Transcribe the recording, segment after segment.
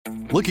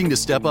Looking to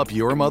step up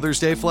your Mother's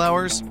Day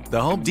flowers?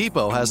 The Home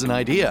Depot has an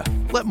idea.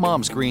 Let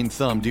Mom's green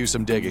thumb do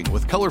some digging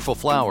with colorful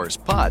flowers,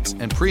 pots,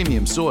 and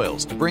premium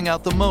soils to bring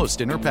out the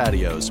most in her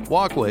patios,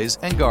 walkways,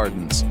 and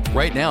gardens.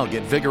 Right now,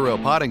 get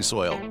Vigoro potting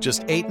soil,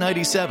 just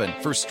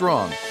 $8.97 for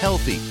strong,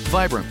 healthy,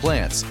 vibrant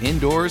plants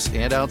indoors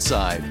and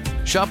outside.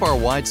 Shop our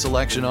wide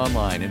selection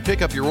online and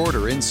pick up your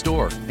order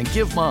in-store and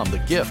give Mom the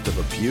gift of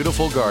a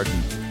beautiful garden.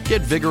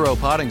 Get Vigoro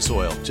potting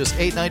soil, just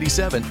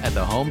 $8.97 at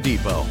the Home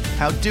Depot.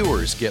 How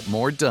doers get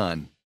more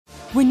done.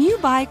 When you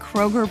buy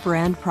Kroger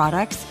brand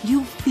products,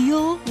 you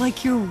feel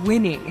like you're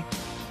winning.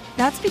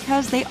 That's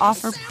because they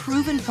offer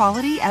proven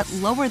quality at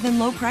lower than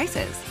low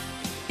prices.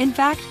 In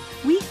fact,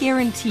 we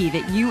guarantee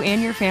that you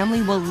and your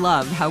family will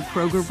love how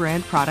Kroger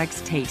brand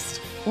products taste,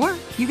 or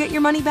you get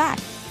your money back.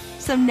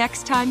 So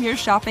next time you're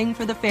shopping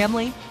for the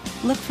family,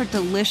 look for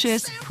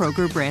delicious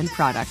Kroger brand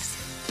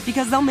products,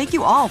 because they'll make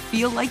you all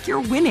feel like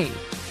you're winning.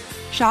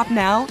 Shop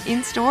now,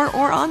 in-store,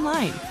 or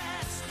online.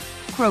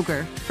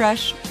 Kroger,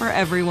 fresh for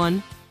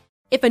everyone.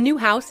 If a new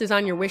house is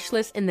on your wish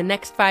list in the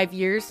next 5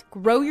 years,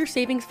 grow your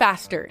savings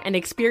faster and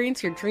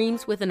experience your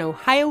dreams with an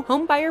Ohio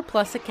Homebuyer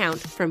Plus account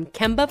from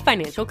Kemba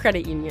Financial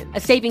Credit Union. A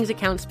savings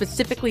account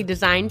specifically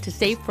designed to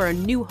save for a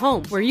new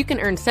home, where you can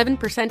earn 7%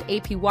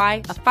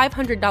 APY,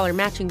 a $500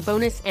 matching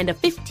bonus, and a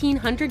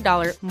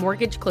 $1,500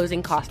 mortgage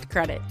closing cost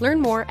credit. Learn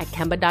more at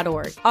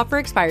Kemba.org. Offer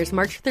expires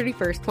March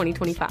 31st,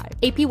 2025.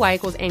 APY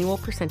equals annual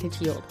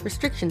percentage yield.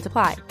 Restrictions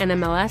apply.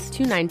 NMLS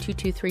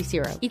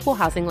 292230. Equal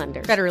housing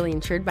lender. Federally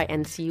insured by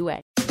NCUA.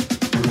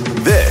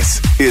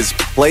 This is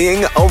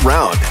Playing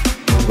Around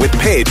with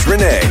Paige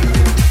Renee.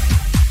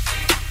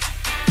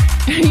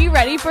 Are you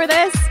ready for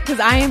this? Because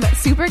I am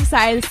super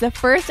excited. It's the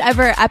first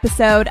ever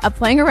episode of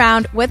Playing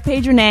Around with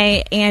Paige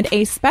Renee and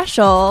a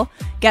special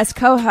guest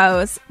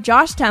co-host,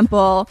 Josh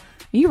Temple.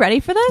 Are you ready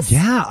for this?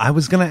 Yeah, I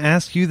was going to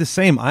ask you the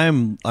same.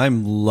 I'm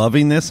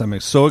loving this. I'm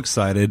so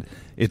excited.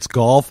 It's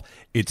golf.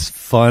 It's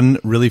fun,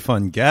 really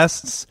fun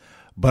guests.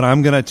 But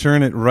I'm going to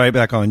turn it right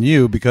back on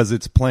you because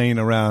it's Playing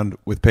Around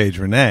with Paige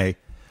Renee.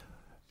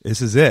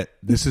 This is it.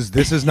 This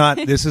is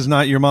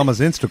not your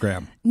mama's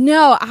Instagram.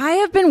 No, I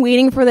have been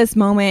waiting for this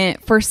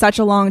moment for such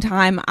a long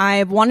time.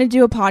 I've wanted to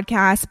do a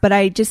podcast, but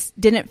I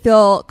just didn't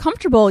feel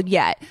comfortable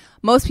yet.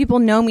 Most people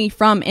know me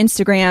from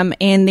Instagram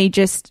and they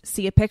just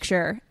see a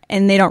picture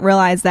and they don't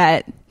realize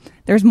that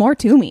there's more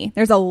to me.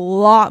 There's a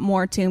lot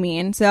more to me.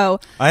 And so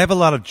I have a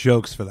lot of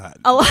jokes for that.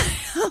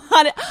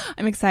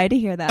 I'm excited to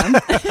hear them.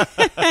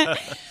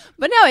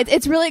 But no,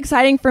 it's really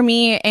exciting for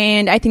me,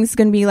 and I think it's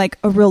going to be like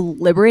a real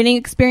liberating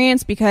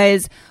experience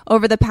because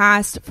over the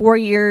past 4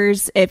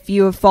 years, if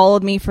you have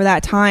followed me for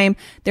that time,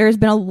 there's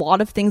been a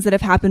lot of things that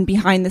have happened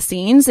behind the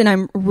scenes, and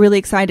I'm really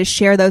excited to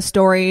share those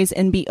stories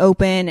and be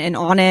open and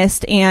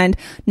honest, and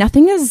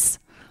nothing is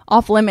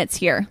off limits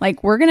here.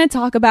 Like, we're going to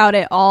talk about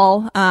it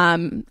all.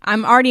 I'm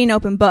already an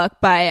open book,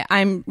 but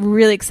I'm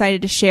really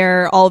excited to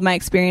share all of my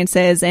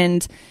experiences.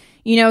 And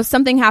you know,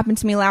 something happened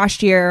to me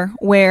last year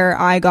where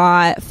I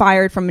got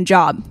fired from a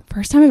job.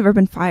 First time I've ever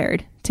been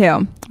fired, too.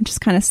 I'm just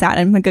kind of sad.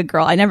 I'm a good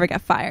girl. I never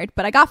get fired.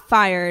 But I got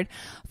fired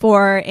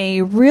for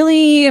a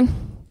really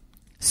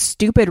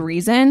stupid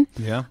reason.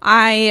 Yeah.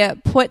 I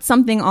put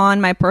something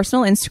on my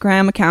personal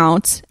Instagram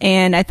account,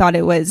 and I thought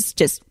it was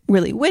just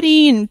really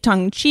witty and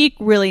tongue-in-cheek,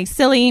 really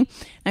silly.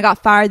 I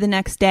got fired the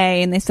next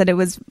day, and they said it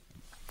was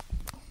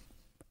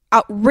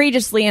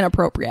outrageously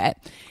inappropriate.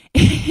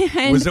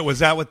 Was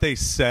that what they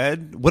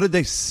said? What did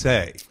they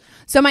say?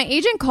 So my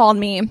agent called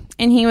me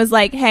and he was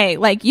like, hey,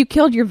 like, you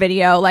killed your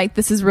video. Like,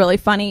 this is really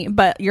funny,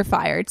 but you're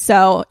fired.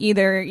 So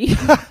either you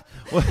hold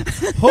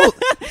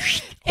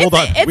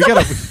on.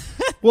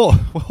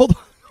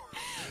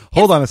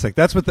 Hold on a sec.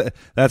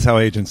 That's how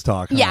agents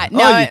talk. Huh? Yeah.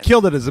 No, you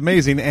killed it is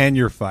amazing and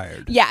you're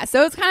fired. Yeah.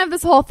 So it's kind of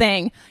this whole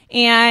thing.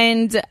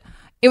 And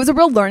it was a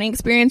real learning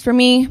experience for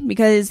me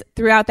because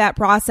throughout that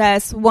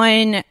process,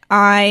 when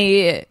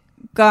I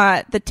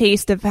got the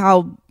taste of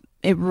how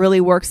it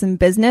really works in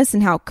business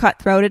and how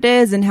cutthroat it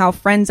is and how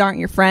friends aren't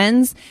your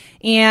friends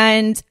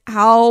and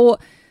how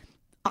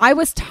I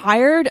was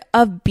tired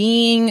of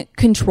being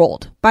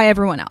controlled by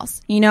everyone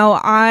else. You know,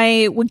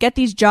 I would get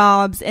these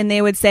jobs and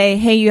they would say,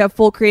 hey, you have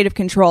full creative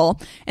control.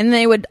 And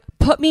they would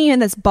put me in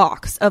this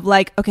box of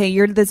like, okay,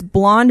 you're this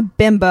blonde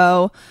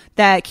bimbo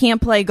that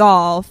can't play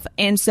golf.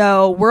 And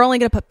so we're only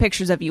going to put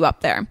pictures of you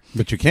up there.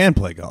 But you can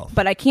play golf.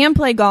 But I can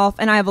play golf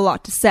and I have a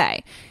lot to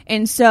say.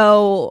 And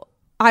so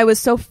I was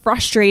so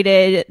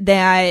frustrated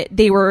that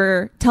they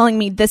were telling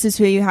me this is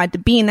who you had to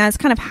be. And that's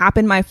kind of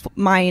happened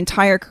my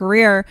entire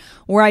career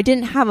where I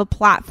didn't have a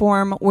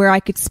platform where I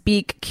could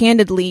speak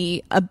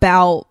candidly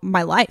about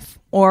my life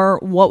or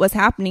what was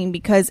happening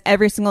because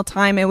every single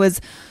time it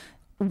was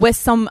with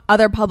some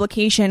other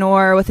publication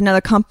or with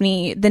another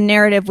company, the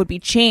narrative would be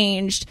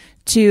changed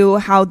to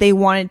how they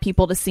wanted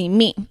people to see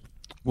me.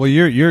 Well,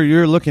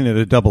 you're looking at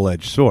a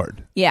double-edged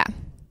sword. Yeah.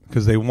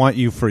 Because they want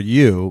you for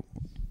you.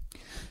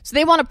 So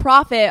they want to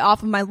profit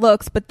off of my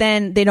looks, but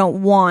then they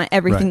don't want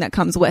everything that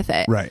comes with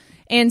it. Right.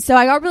 And so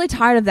I got really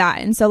tired of that.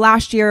 And so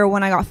last year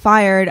when I got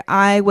fired,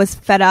 I was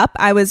fed up.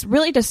 I was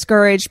really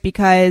discouraged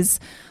because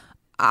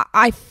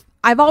I've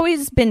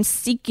always been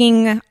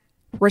seeking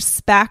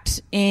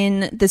respect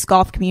in this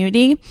golf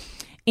community.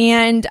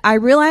 And I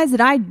realized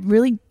that I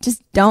really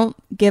just don't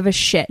give a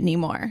shit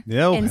anymore.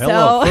 Yeah, and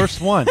hello, so, first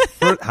one.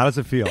 How does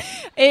it feel?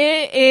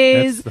 It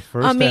is That's the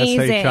first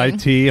amazing.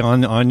 SHIT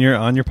on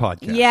your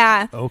podcast.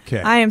 Yeah. Okay.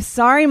 I am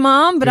sorry,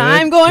 Mom, but Good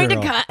I'm going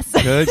girl. to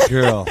cuss. Good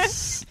girl.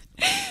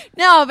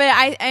 No, but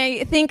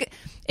I think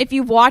if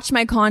you've watched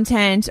my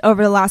content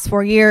over the last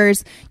 4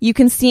 years, you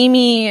can see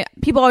me.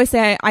 People always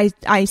say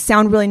I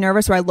sound really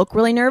nervous or I look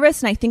really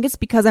nervous. And I think it's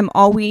because I'm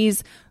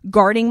always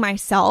guarding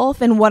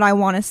myself and what I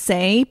want to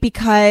say,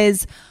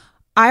 because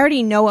I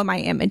already know what my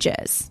image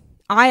is.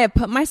 I have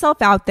put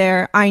myself out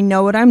there. I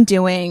know what I'm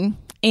doing,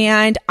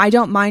 and I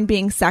don't mind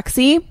being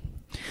sexy.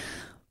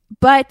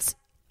 But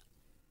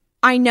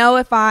I know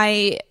if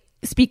I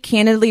speak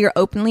candidly or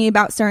openly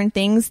about certain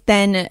things,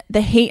 then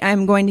the hate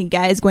I'm going to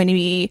get is going to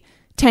be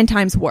 10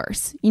 times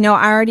worse. You know,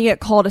 I already get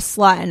called a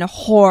slut and a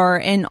whore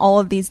and all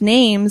of these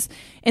names,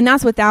 and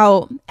that's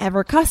without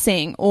ever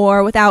cussing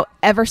or without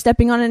ever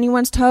stepping on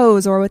anyone's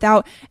toes or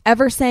without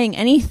ever saying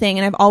anything.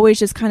 And I've always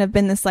just kind of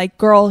been this like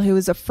girl who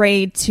is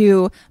afraid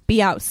to be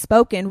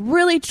outspoken,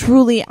 really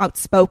truly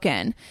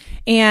outspoken.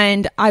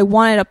 And I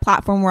wanted a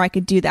platform where I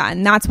could do that.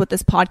 And that's what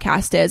this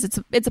podcast is.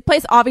 It's a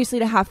place obviously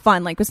to have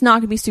fun. Like, it's not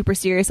going to be super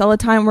serious all the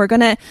time. We're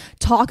going to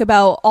talk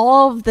about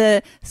all of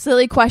the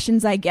silly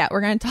questions I get.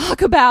 We're going to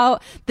talk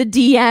about the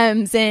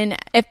DMs, and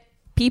if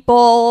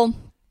people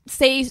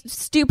say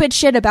stupid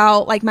shit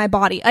about like my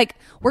body, like,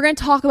 we're going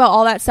to talk about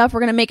all that stuff. We're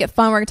going to make it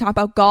fun. We're going to talk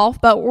about golf,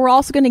 but we're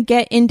also going to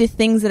get into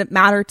things that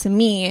matter to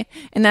me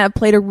and that have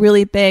played a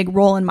really big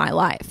role in my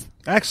life.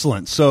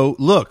 Excellent. So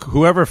look,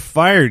 whoever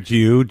fired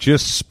you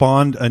just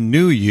spawned a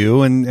new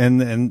you,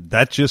 and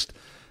that's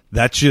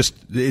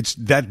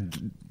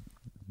that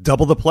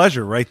double the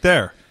pleasure right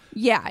there.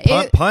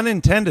 Yeah. Pun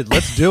intended.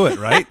 Let's do it,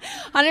 right?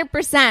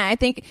 100%. I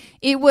think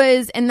it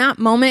was, in that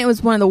moment, it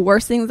was one of the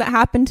worst things that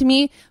happened to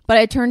me, but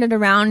I turned it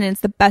around and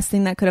it's the best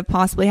thing that could have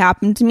possibly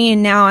happened to me.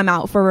 And now I'm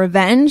out for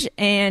revenge,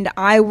 and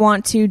I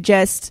want to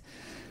just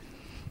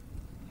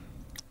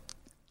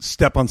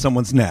step on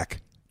someone's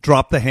neck,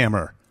 drop the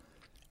hammer.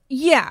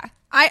 Yeah.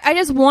 I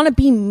just want to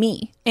be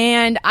me,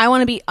 and I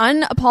want to be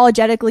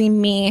unapologetically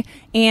me,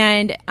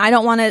 and I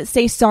don't want to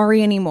say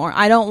sorry anymore.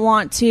 I don't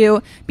want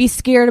to be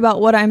scared about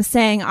what I'm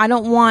saying. I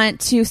don't want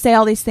to say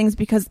all these things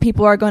because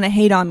people are going to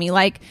hate on me.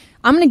 Like,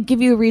 I'm going to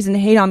give you a reason to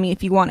hate on me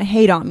if you want to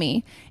hate on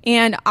me.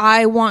 And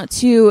I want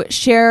to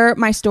share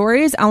my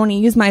stories. I want to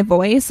use my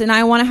voice, and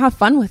I want to have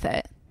fun with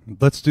it.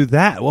 Let's do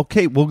that.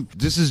 Okay, well,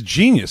 this is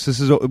genius. This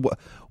is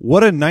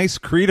what a nice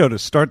credo to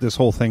start this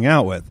whole thing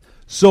out with.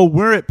 So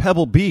we're at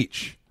Pebble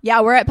Beach.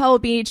 Yeah, we're at Pebble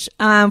Beach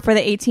for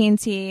the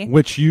AT&T.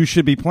 Which you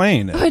should be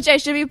playing in. Which I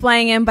should be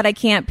playing in, but I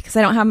can't because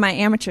I don't have my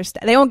amateur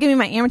status. They won't give me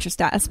my amateur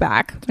status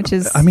back, which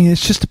is... I mean,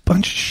 it's just a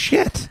bunch of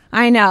shit.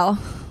 I know.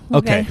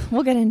 Okay.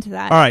 We'll get into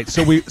that. All right,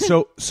 so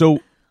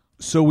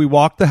we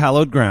walked the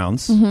hallowed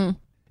grounds. Mm-hmm.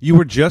 You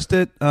were just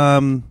at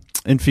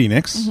in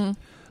Phoenix. Mm-hmm.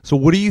 So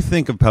what do you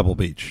think of Pebble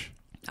Beach?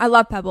 I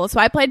love Pebble. So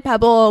I played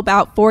Pebble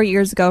about 4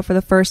 years ago for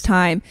the first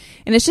time.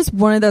 And it's just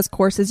one of those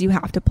courses you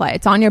have to play.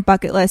 It's on your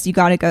bucket list. You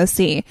got to go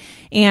see.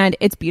 And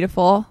it's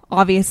beautiful,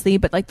 obviously.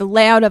 But like the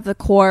layout of the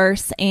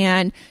course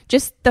and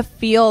just the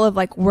feel of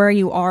like where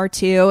you are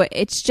too.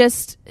 It's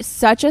just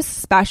such a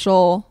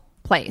special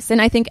place. And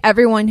I think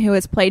everyone who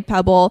has played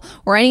Pebble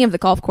or any of the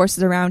golf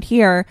courses around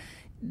here,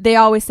 they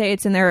always say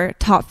it's in their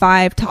top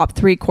 5, top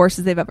 3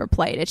 courses they've ever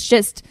played. It's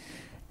just,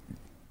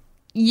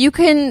 you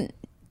can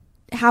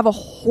have a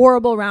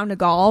horrible round of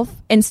golf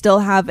and still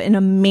have an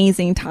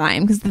amazing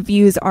time because the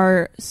views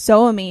are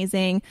so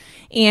amazing.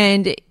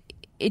 And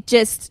it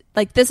just,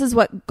 like, this is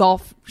what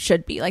golf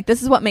should be. Like,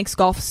 this is what makes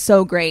golf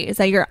so great, is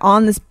that you're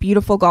on this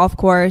beautiful golf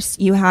course,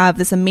 you have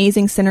this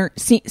amazing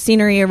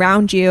scenery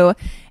around you,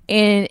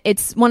 and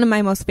it's one of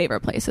my most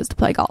favorite places to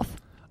play golf.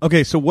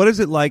 Okay, so what is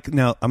it like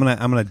now? I'm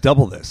gonna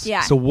double this.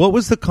 Yeah. So what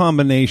was the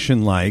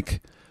combination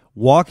like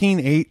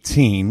walking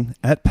 18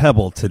 at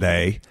Pebble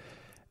today,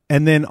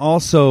 and then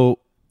also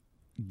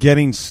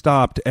getting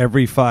stopped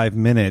every 5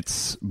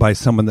 minutes by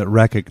someone that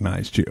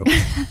recognized you?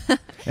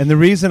 And the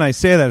reason I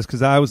say that is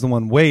because I was the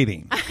one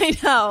waiting. I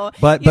know.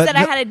 But you said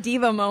I had a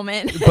diva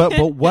moment. but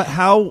what?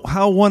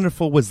 How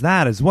wonderful was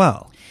that as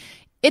well?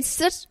 It's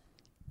just,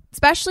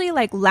 especially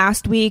like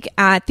last week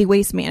at the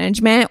Waste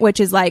Management, which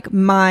is like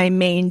my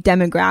main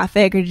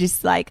demographic, or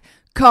just like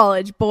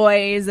college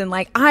boys, and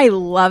like I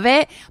love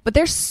it, but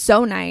they're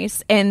so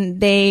nice,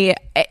 and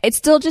it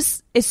still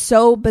just is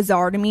so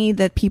bizarre to me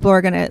that people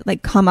are gonna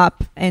like come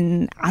up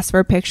and ask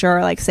for a picture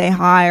or like say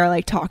hi or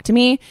like talk to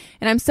me.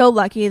 And I'm so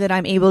lucky that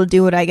I'm able to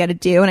do what I get to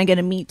do, and I get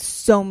to meet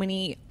so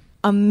many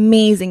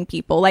amazing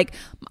people. Like,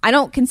 I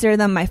don't consider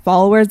them my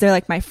followers. They're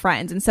like my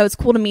friends. And so it's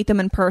cool to meet them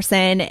in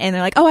person. And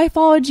they're like, oh, I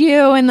followed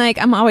you. And like,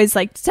 I'm always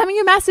like, send me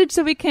a message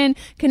so we can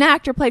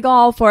connect or play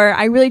golf. Or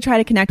I really try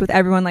to connect with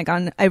everyone like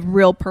on a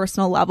real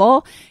personal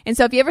level. And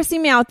so if you ever see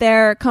me out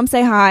there, come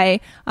say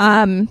hi.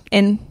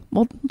 And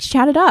we'll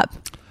chat it up.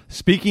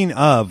 Speaking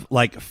of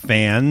like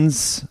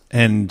fans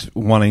and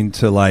wanting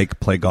to like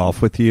play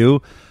golf with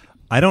you,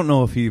 I don't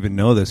know if you even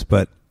know this,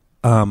 but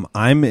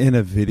I'm in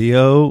a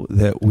video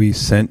that we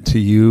sent to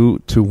you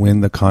to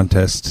win the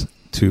contest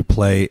to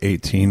play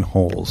 18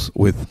 holes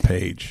with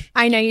Paige.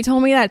 I know you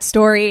told me that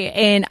story,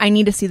 and I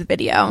need to see the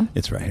video.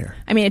 It's right here.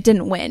 I mean, it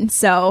didn't win,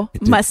 so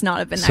it must not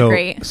have been that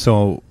great.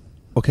 So,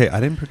 okay,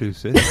 I didn't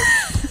produce it.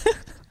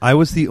 I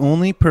was the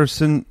only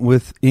person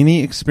with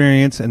any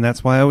experience, and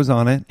that's why I was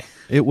on it.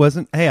 It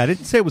wasn't, hey, I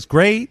didn't say it was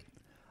great.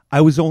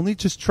 I was only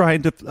just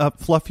trying to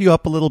fluff you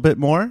up a little bit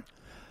more.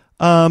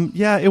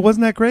 Yeah, it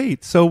wasn't that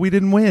great, so we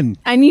didn't win.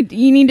 You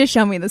need to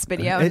show me this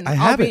video. I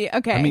have it.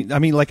 Okay. I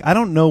mean, like, I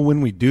don't know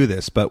when we do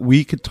this, but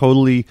we could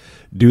totally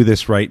do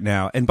this right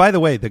now. And by the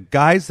way, the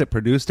guys that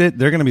produced it,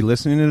 they're going to be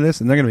listening to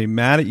this, and they're going to be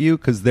mad at you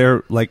because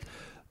they're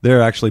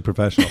actually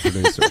professional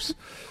producers.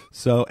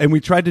 So, and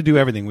we tried to do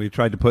everything. We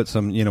tried to put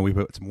some, we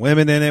put some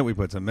women in it. We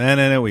put some men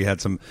in it. We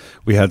had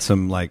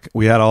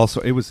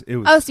also, it was.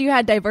 Oh, so you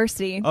had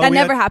diversity. That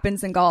never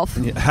happens in golf.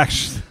 Yeah,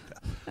 actually.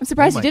 I'm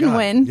surprised you didn't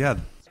win. Yeah.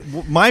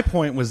 My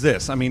point was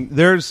this. I mean,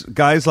 there's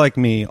guys like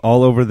me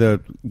all over the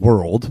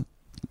world.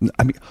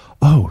 I mean,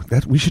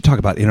 we should talk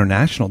about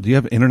international. Do you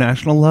have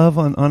international love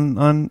on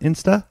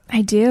Insta?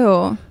 I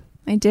do.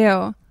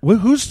 Well,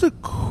 who's the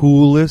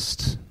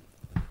coolest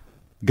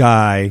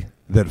guy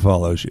that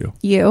follows you?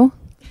 You.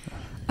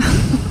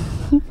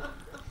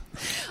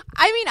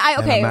 I mean,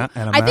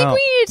 I think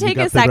we need to take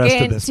a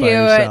second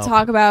to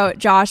talk about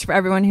Josh for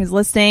everyone who's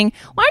listening.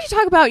 Why don't you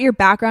talk about your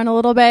background a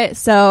little bit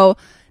so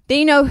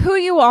they know who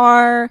you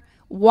are,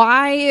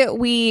 why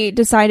we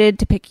decided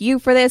to pick you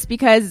for this,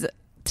 because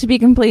to be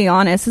completely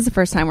honest, this is the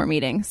first time we're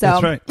meeting.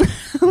 So that's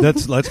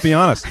right. Let's be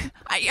honest.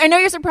 I know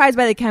you're surprised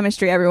by the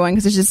chemistry, everyone,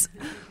 because it's just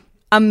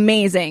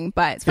amazing,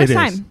 but it's first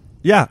time.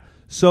 Yeah.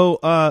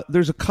 So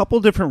there's a couple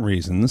different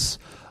reasons.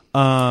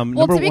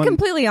 Well, to be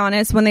completely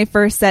honest, when they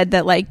first said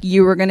that like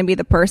you were going to be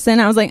the person,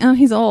 I was like, oh,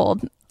 he's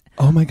old.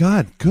 Oh my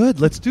God. Good.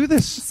 Let's do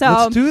this.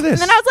 Let's do this. And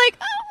then I was like,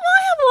 oh, well,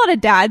 I have a lot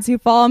of dads who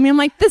follow me. I'm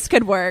like, this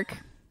could work.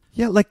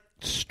 Yeah, like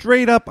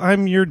straight up,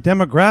 I'm your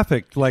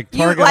demographic, like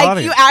target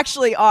audience. You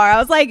actually are. I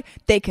was like,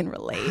 they can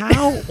relate.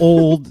 How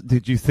old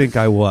did you think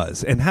I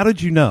was? And how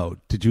did you know?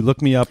 Did you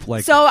look me up?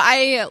 So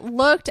I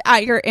looked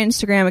at your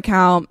Instagram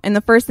account, and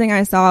the first thing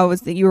I saw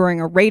was that you were wearing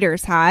a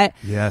Raiders hat.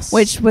 Yes.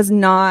 Which was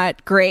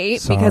not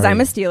great because I'm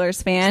a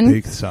Steelers fan.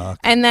 Big suck.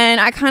 And then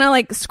I kind of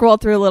like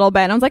scrolled through a little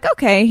bit, and I was like,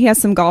 okay, he has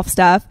some golf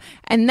stuff.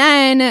 And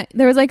then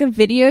there was like a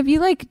video of you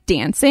like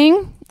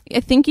dancing.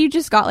 I think you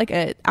just got like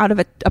out of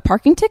a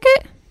parking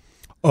ticket.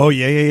 Oh,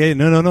 yeah.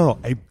 No.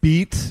 I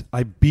beat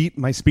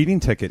my speeding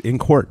ticket in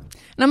court.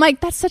 And I'm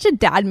like, that's such a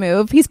dad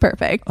move. He's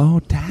perfect. Oh,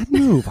 dad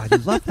move. I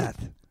love that.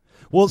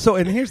 Well,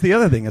 and here's the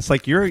other thing. It's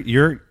like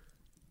you're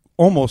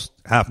almost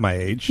half my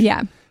age.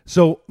 Yeah.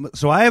 So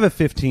I have a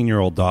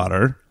 15-year-old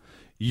daughter.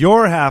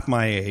 You're half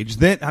my age.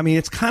 Then I mean,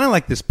 it's kind of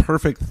like this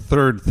perfect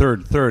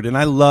third. And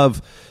I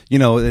love,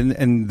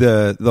 and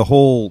the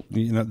whole,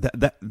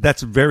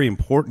 that's very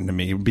important to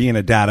me, being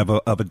a dad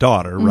of a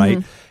daughter,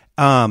 right?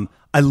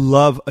 I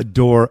love,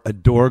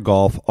 adore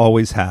golf,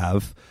 always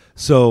have.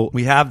 So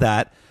we have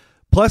that.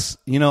 Plus,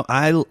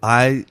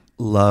 I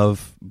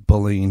love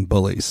bullying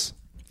bullies.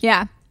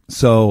 Yeah.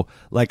 So,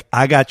 like,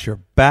 I got your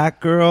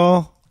back,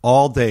 girl,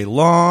 all day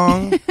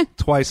long,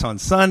 twice on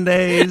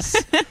Sundays,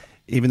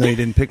 even though you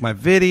didn't pick my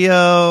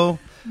video.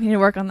 You need to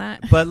work on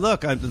that. But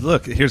look,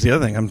 here's the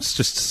other thing. I'm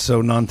just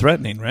so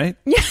non-threatening, right?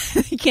 Yeah.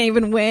 You can't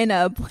even win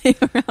a play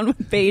around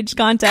with Paige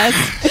contest.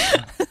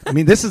 I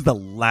mean, this is the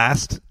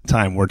last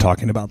time we're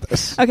talking about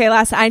this. Okay,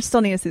 I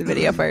still need to see the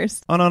video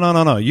first. Oh,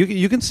 no.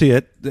 You can see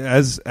it,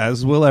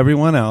 as will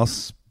everyone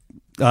else.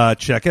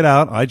 Check it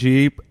out,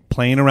 IG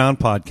Playing Around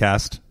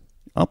Podcast.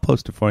 I'll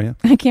post it for you.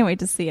 I can't wait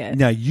to see it.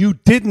 Now, you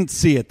didn't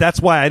see it.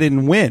 That's why I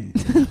didn't win.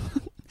 Well,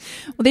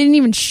 they didn't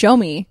even show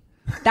me.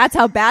 That's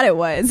how bad it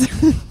was.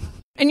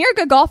 And you're a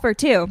good golfer,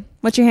 too.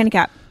 What's your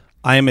handicap?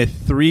 I am a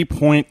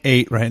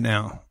 3.8 right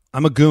now.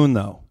 I'm a goon,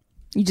 though.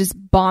 You just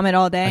bomb it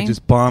all day? I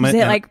just bomb it. Is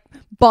it like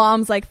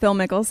bombs like Phil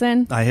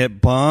Mickelson? I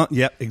hit bomb.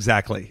 Yep,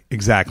 exactly.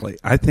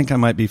 I think I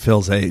might be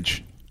Phil's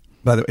age.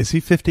 By the way, is he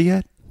 50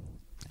 yet?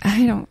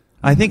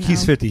 I think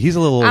he's 50. He's a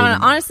little older. I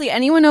don't know. Honestly,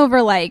 anyone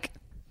over like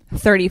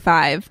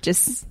 35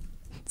 just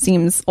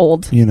seems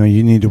old. You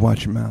need to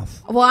watch your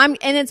mouth. Well, and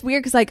it's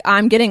weird because like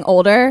I'm getting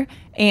older,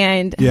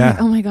 and yeah. I'm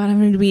like, oh my God, I'm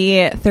going to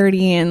be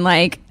 30 in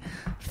like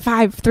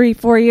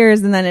 4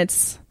 years, and then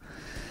it's.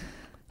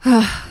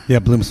 Yeah,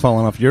 bloom's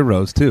falling off your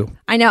rose too.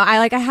 I know.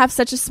 I have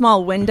such a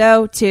small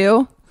window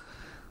too.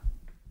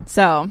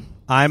 So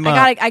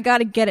I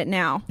gotta get it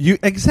now.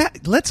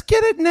 Let's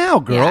get it now,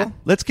 girl. Yeah.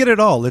 Let's get it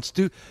all. Let's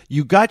do.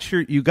 You got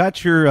your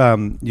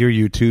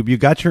YouTube. You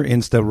got your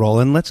Insta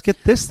rolling. Let's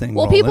get this thing.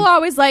 Well, rolling. people are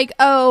always like,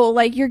 "Oh,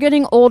 like you're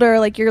getting older,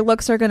 like your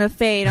looks are gonna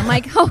fade." I'm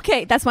like,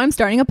 okay, that's why I'm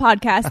starting a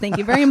podcast. Thank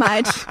you very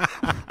much.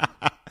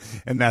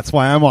 And that's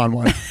why I'm on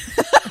one.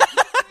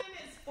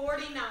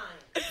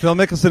 Phil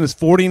Mickelson is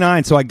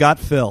 49, so I got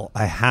Phil.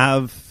 I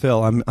have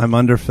Phil. I'm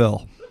under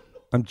Phil.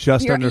 I'm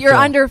just under Phil. You're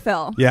under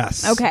Phil.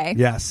 Yes. Okay.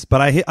 Yes, but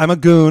I'm a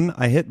goon.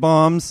 I hit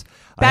bombs.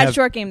 Bad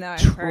short game, though,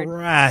 I've heard.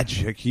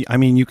 Tragic. I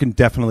mean, you can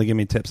definitely give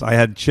me tips. I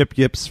had chip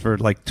yips for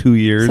like 2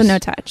 years. So no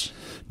touch.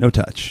 No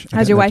touch.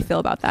 How's your wife feel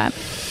about that?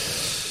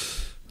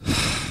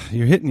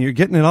 You're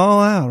getting it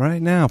all out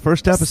right now.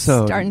 First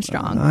episode. Starting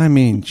strong. I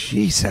mean,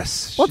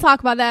 Jesus. We'll talk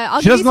about that. I'll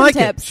She give doesn't you some like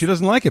tips. it. She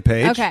doesn't like it,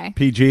 Paige. Okay.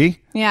 PG.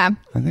 Yeah.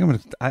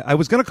 I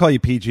was gonna call you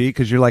PG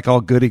because you're like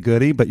all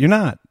goody, but you're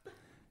not.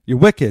 You're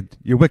wicked.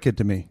 You're wicked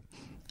to me.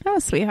 Oh,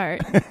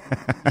 sweetheart. But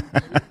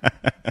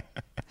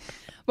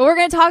we're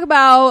going to talk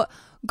about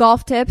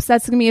golf tips.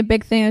 That's going to be a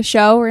big thing of the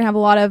show. We're going to have a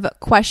lot of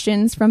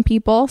questions from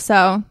people.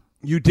 So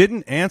You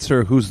didn't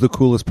answer who's the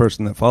coolest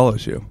person that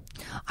follows you.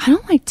 I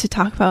don't like to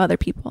talk about other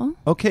people.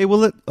 Okay,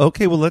 well,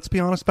 let's be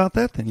honest about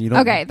that then. You don't.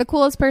 Okay, the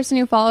coolest person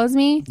who follows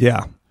me?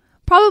 Yeah.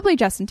 Probably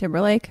Justin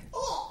Timberlake.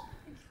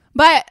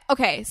 But,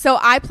 okay, so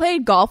I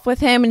played golf with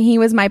him, and he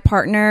was my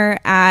partner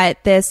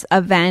at this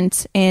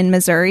event in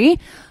Missouri.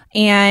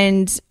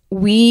 And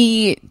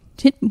we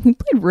played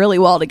really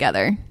well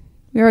together.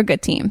 We were a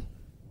good team.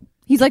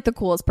 He's like the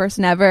coolest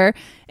person ever.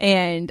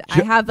 And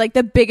I have like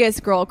the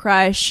biggest girl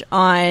crush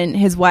on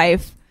his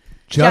wife,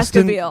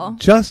 Jessica Biel.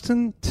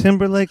 Justin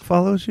Timberlake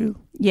follows you?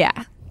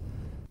 Yeah.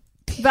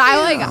 But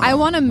I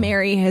want to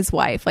marry his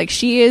wife. Like,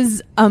 she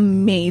is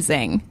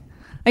amazing.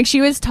 Like,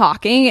 she was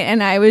talking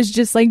and I was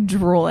just like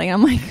drooling.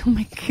 I'm like, oh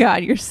my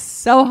God, you're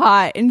so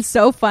hot and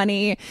so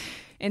funny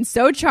and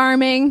so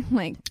charming.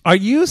 Like, are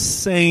you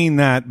saying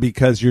that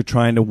because you're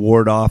trying to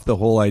ward off the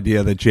whole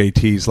idea that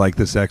JT's like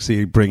the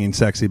sexy, bringing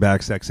sexy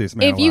back, sexiest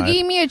man if you alive?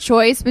 gave me a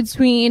choice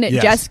between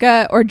Yes.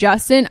 Jessica or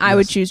Justin, I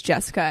would choose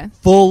Jessica.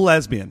 Full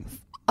lesbian.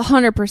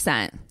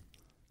 100%.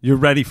 You're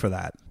ready for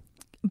that.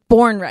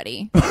 Born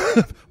ready.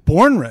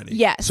 Born ready?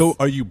 Yes. So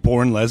are you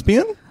born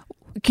lesbian?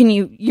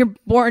 You're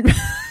born.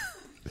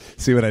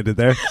 See what I did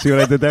there?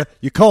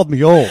 You called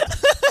me old.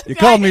 You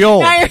called me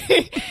old.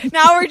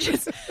 Now we're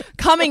just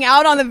coming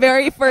out on the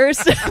very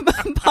first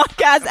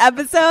podcast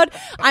episode.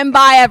 I'm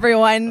bi,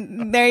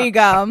 everyone. There you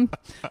go.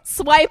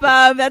 Swipe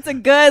up. That's a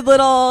good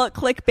little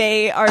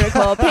clickbait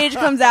article. Paige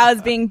comes out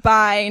as being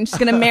bi and she's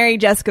going to marry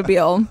Jessica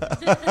Biel.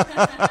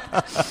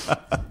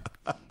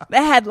 The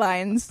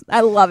headlines.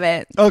 I love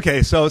it.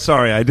 Okay, so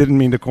sorry, I didn't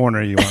mean to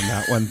corner you on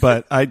that one,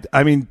 but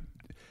I mean,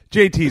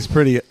 JT's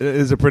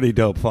is a pretty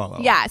dope follow.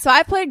 Yeah, so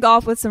I played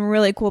golf with some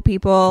really cool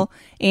people,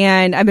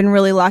 and I've been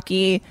really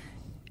lucky.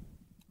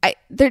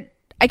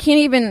 I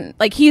can't even,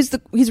 like, he's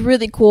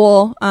really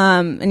cool,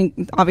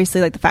 and obviously,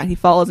 like, the fact he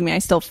follows me, I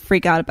still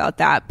freak out about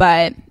that.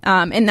 But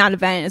in that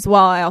event as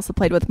well, I also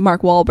played with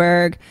Mark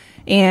Wahlberg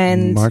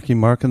and Marky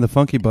Mark and the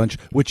Funky Bunch,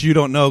 which you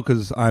don't know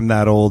because I'm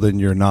that old and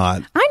you're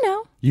not. I know.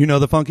 You know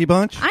the Funky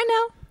Bunch? I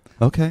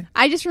know. Okay.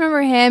 I just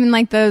remember him in,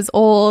 like, those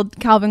old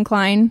Calvin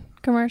Klein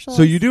commercials.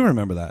 So you do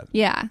remember that?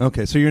 Yeah.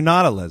 Okay, so you're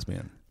not a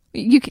lesbian.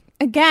 You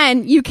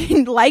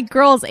can like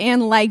girls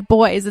and like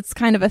boys. It's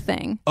kind of a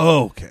thing.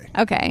 Oh, okay.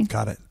 Okay.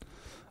 Got it.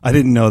 I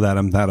didn't know that.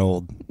 I'm that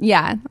old.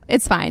 Yeah,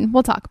 it's fine.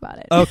 We'll talk about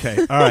it. Okay.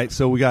 All right.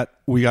 So we got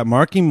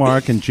Marky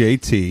Mark and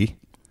JT.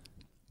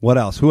 What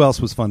else? Who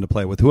else was fun to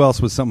play with? Who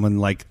else was someone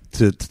like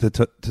to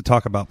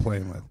talk about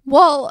playing with?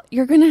 Well,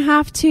 you're going to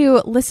have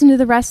to listen to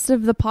the rest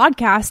of the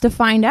podcast to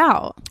find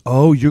out.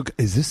 Oh,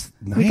 is this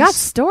nice? We got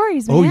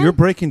stories, man. Oh, you're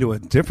breaking to a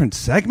different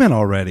segment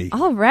already.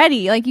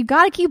 Already. Like, you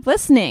got to keep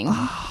listening.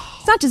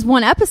 It's not just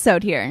one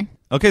episode here.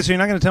 Okay, so you're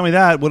not going to tell me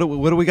that. What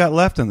do we got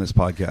left in this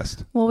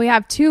podcast? Well, we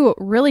have two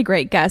really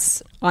great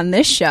guests on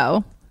this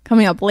show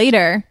coming up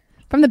later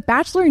from the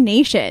Bachelor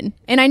Nation.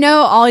 And I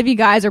know all of you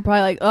guys are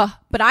probably like, ugh,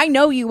 but I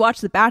know you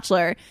watch The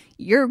Bachelor.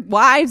 Your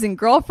wives and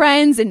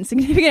girlfriends and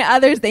significant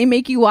others, they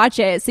make you watch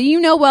it. So you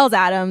know Wells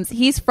Adams.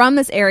 He's from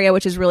this area,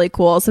 which is really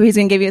cool. So he's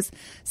going to give you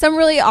some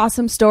really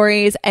awesome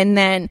stories. And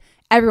then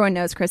everyone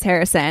knows Chris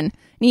Harrison. And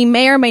he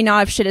may or may not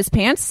have shit his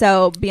pants,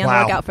 so be on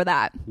the lookout for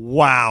that.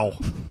 Wow.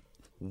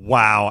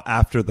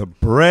 After the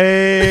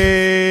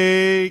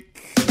break.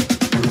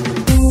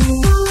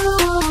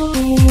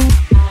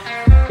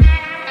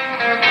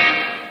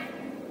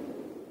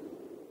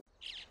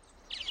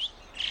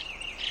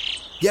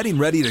 Getting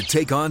ready to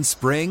take on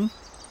spring?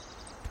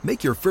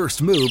 Make your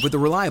first move with the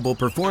reliable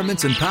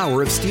performance and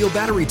power of Steel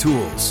battery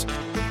tools.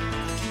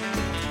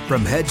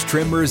 From hedge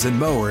trimmers and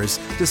mowers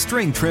to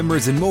string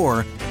trimmers and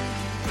more,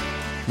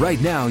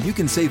 right now you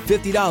can save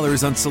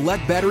 $50 on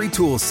select battery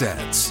tool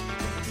sets.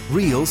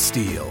 Real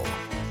Steel.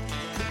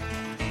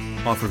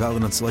 Offer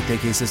valid on select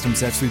AK system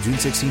sets through June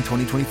 16,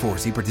 2024.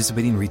 See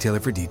participating retailer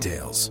for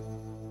details.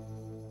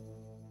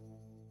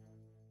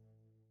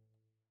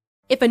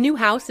 If a new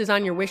house is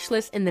on your wish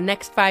list in the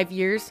next 5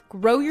 years,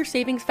 grow your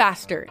savings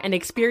faster and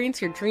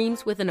experience your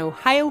dreams with an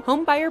Ohio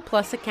Homebuyer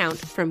Plus account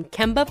from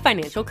Kemba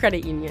Financial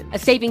Credit Union. A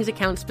savings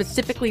account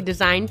specifically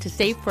designed to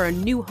save for a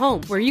new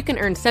home, where you can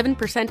earn 7%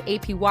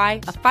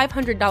 APY,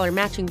 a $500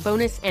 matching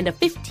bonus, and a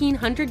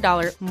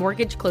 $1,500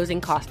 mortgage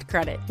closing cost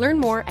credit. Learn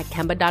more at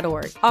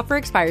Kemba.org. Offer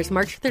expires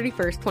March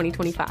 31st,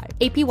 2025.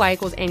 APY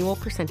equals annual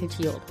percentage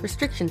yield.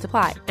 Restrictions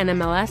apply.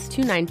 NMLS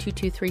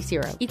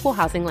 292230. Equal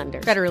housing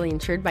lender. Federally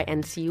insured by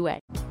NCUA.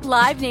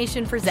 Live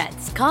Nation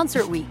presents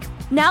Concert Week.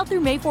 Now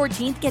through May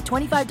 14th, get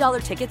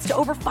 $25 tickets to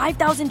over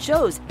 5,000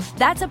 shows.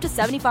 That's up to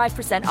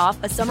 75%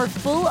 off a summer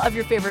full of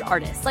your favorite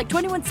artists like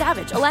 21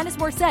 Savage, Alanis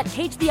Morissette,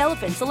 Cage the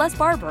Elephant, Celeste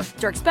Barber,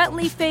 Dierks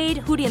Bentley, Fade,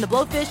 Hootie and the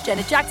Blowfish,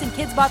 Janet Jackson,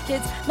 Kids Bop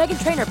Kids,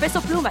 Meghan Trainor, Peso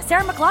Pluma,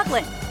 Sarah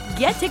McLachlan.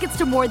 Get tickets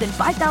to more than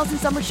 5,000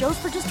 summer shows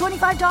for just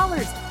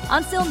 $25.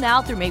 On sale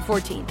now through May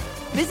 14th.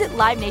 Visit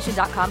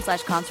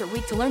livenation.com/Concert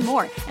Week to learn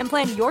more and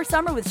plan your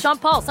summer with Sean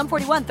Paul, Sum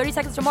 41, 30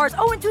 Seconds to Mars,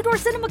 and Two Door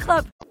Cinema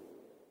Club.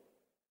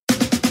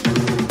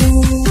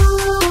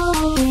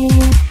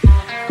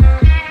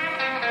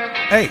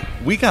 Hey,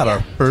 we got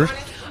our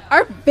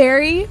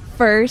very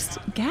first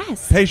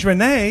guest. Paige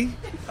Renee,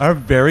 our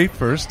very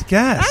first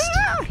guest.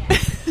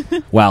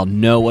 Wow,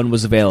 no one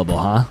was available,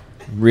 huh?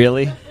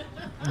 Really?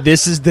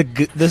 This is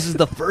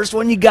the first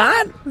one you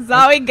got? That's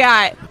all we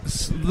got.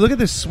 Look at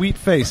this sweet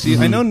face.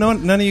 I know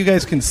none of you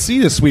guys can see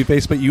the sweet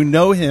face, but you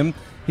know him.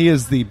 He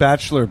is the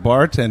Bachelor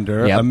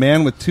bartender, a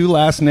man with two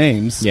last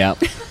names. Yep.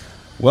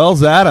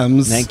 Wells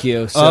Adams. Thank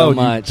you so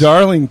much. You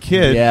darling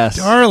kid. Yes.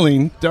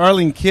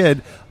 Darling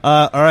kid.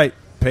 All right,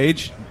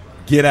 Paige,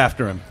 get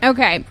after him.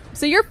 Okay,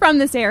 so you're from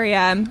this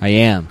area. I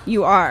am.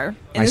 You are.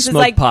 And I this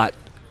smoke is pot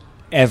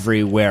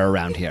everywhere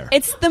around here.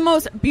 It's the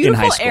most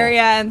beautiful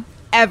area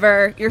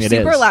ever. You're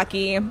super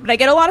lucky. But I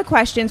get a lot of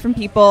questions from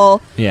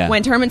people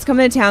when tournaments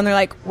come into town. They're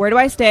like, where do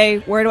I stay?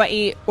 Where do I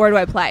eat? Where do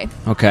I play?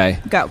 Okay.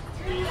 Go.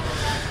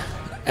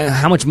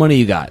 How much money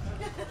you got?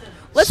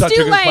 Such a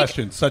good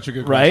question.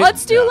 Right?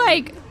 Let's do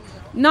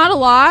not a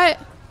lot.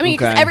 I mean,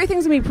 'cause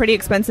everything's going to be pretty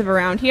expensive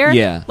around here.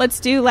 Yeah. Let's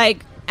do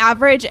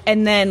average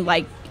and then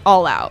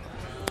all out.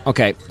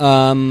 Okay.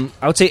 I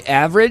would say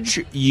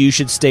average, you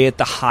should stay at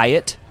the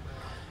Hyatt,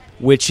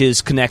 which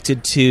is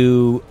connected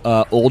to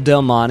Old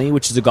Del Monte,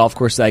 which is a golf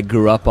course that I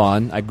grew up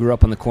on. I grew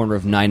up on the corner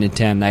of 9 and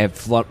 10. I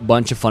have a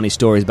bunch of funny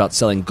stories about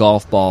selling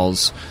golf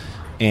balls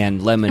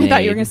and lemonade. I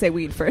thought you were going to say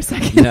weed for a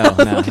second. No.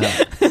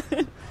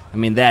 I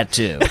mean, that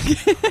too.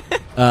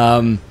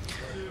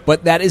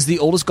 But that is the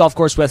oldest golf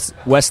course west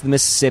of the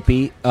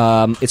Mississippi.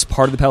 It's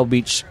part of the Pebble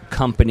Beach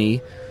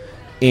Company,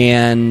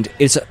 and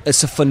it's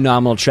a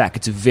phenomenal track.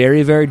 It's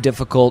very, very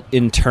difficult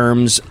in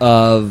terms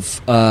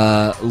of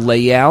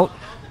layout.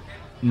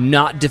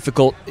 Not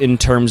difficult in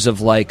terms of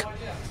a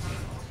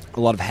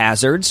lot of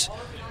hazards.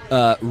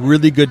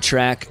 Really good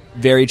track,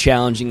 very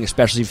challenging,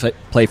 especially if you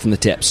play from the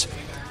tips.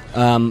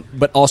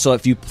 But also,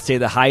 if you stay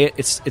at the Hyatt,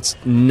 it's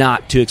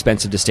not too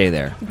expensive to stay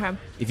there. Okay.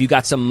 If you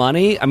got some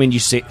money, I mean, you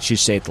should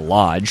stay at the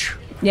Lodge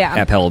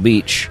at Pebble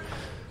Beach.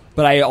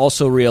 But I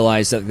also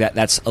realize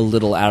that's a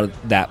little out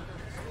of that.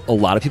 A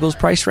lot of people's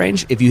price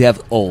range. If you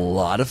have a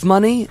lot of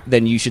money,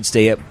 then you should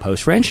stay at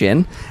Post Ranch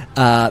Inn.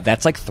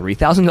 That's like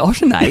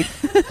 $3,000 a night.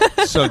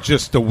 So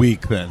just a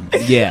week then.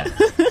 Yeah.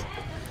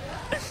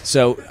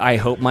 So I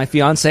hope my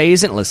fiance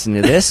isn't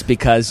listening to this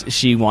because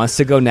she wants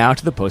to go now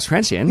to the Post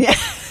Ranch Inn. Yeah.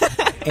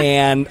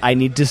 And I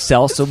need to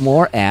sell some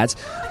more ads.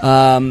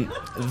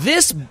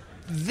 This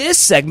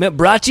segment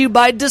brought to you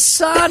by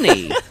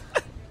Dasani.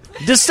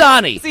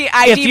 Dasani. See,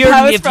 if you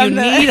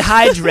need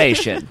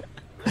hydration.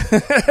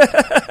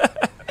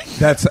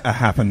 That's a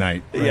half a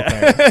night.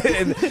 Yeah.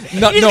 He's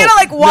gonna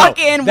walk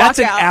in, walk that's out. That's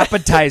an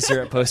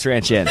appetizer at Post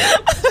Ranch Inn.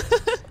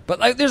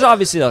 But there's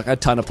obviously a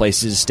ton of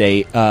places to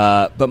stay.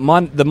 But the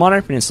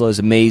Monterey Peninsula is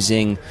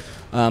amazing.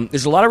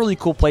 There's a lot of really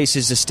cool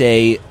places to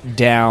stay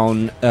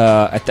down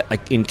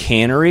in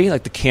Cannery,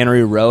 like the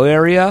Cannery Row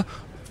area,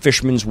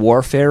 Fisherman's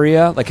Wharf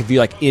area. Like if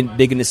you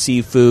big into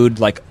seafood,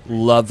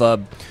 love a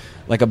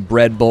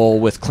bread bowl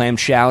with clam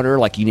chowder,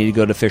 you need to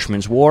go to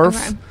Fisherman's Wharf.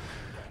 Okay.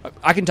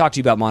 I can talk to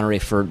you about Monterey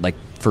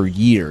for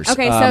years.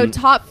 Okay, so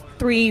top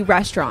 3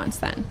 restaurants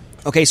then.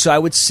 Okay, so I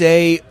would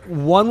say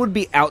one would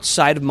be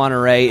outside of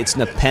Monterey. It's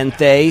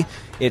Nepenthe.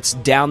 It's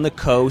down the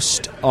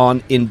coast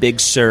in Big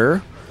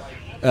Sur.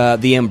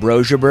 The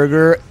Ambrosia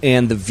Burger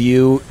and the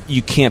view,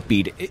 you can't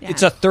beat it.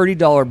 It's a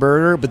 $30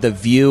 burger, but the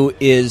view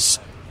is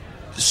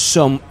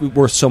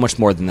worth so much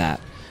more than that.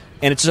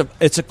 And it's a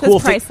cool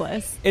thing.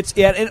 It's priceless.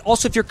 And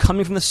also if you're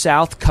coming from the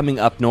south, coming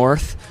up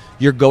north,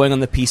 you're going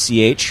on the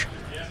PCH,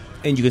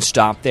 and you can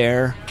stop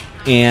there.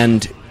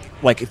 And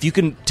if you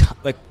can,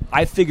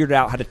 I figured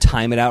out how to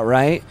time it out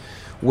right,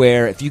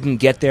 where if you can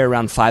get there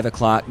around 5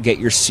 o'clock, get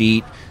your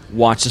seat,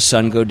 watch the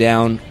sun go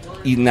down,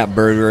 eating that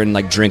burger and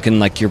drinking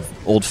your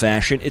old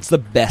fashioned, it's the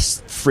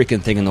best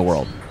freaking thing in the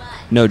world.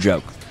 No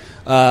joke.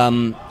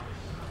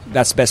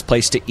 That's the best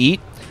place to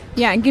eat.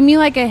 Yeah, and give me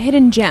a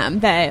hidden gem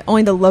that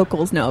only the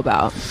locals know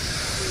about.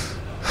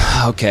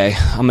 Okay,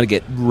 I'm gonna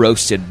get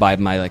roasted by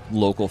my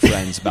local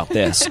friends about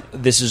this.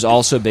 This is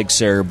also Big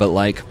Sur,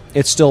 but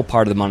it's still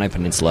part of the Monterey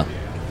Peninsula.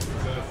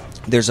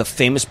 There's a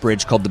famous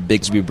bridge called the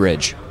Bigsby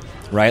Bridge,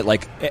 right?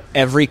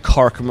 Every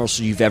car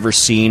commercial you've ever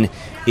seen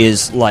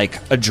is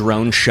a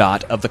drone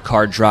shot of the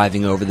car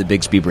driving over the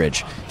Bigsby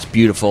Bridge. It's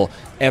beautiful.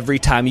 Every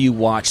time you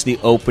watch the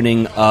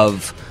opening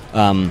of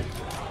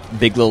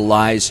Big Little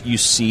Lies, you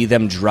see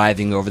them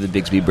driving over the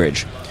Bigsby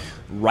Bridge.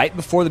 Right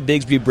before the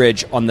Bigsby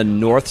Bridge, on the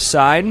north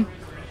side,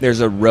 there's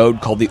a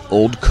road called the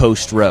Old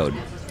Coast Road.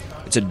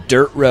 It's a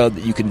dirt road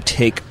that you can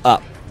take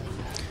up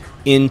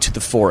into the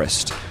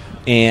forest.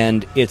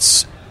 And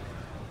it's,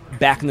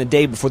 back in the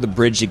day before the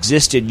bridge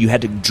existed, you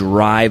had to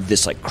drive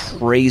this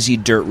crazy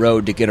dirt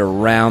road to get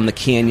around the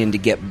canyon to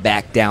get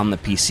back down the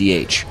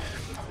PCH.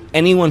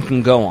 Anyone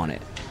can go on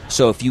it.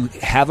 So if you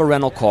have a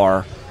rental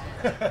car,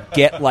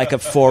 get a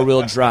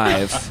four-wheel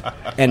drive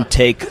and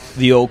take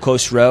the Old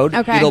Coast Road.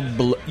 Okay.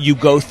 You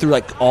go through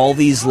all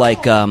these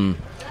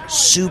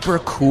super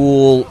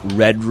cool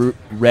redwood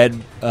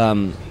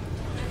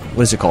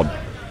what is it called?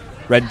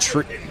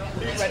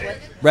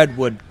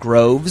 Redwood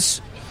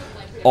groves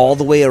all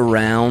the way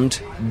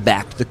around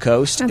back to the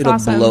coast. That's It'll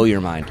awesome. blow your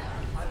mind.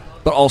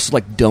 But also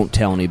don't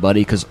tell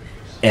anybody because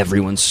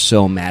everyone's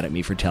so mad at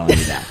me for telling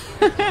you that.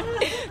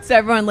 So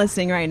everyone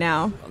listening right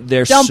now,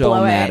 They're don't so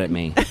blow mad it. at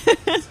me.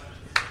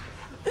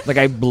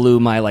 I blew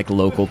my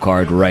local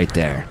card right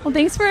there. Well,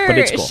 thanks for But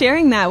it's cool.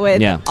 sharing that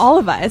with all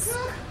of us.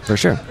 For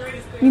sure.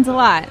 It means a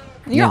lot.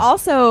 You're Yeah.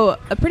 also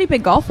a pretty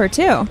big golfer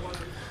too.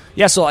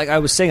 Yeah, so I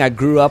was saying, I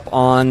grew up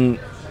on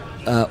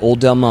Old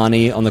Del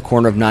Monte on the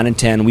corner of 9 and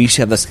 10. We used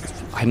to have this.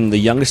 I'm the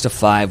youngest of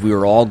 5. We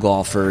were all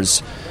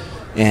golfers,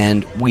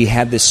 and we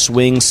had this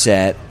swing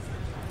set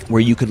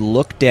where you could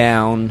look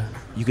down,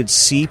 you could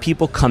see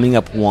people coming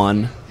up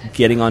 1,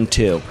 getting on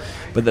 2,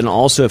 but then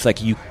also if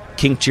you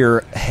kinked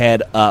your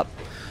head up,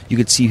 you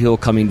could see people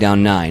coming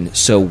down 9.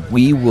 So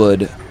we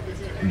would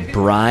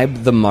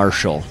bribe the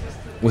marshal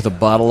with a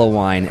bottle of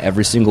wine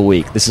every single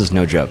week. This is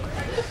no joke.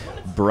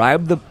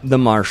 Bribe the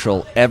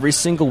marshal every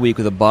single week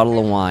with a bottle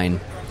of wine,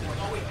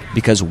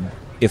 because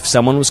if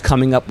someone was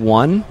coming up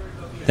 1,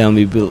 then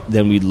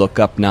we'd look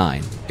up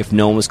 9. If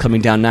no one was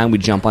coming down 9,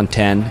 we'd jump on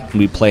 10 and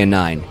we'd play a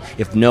 9.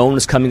 If no one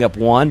was coming up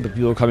 1, but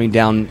people were coming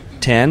down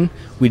 10,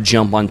 we'd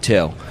jump on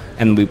 2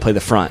 and we'd play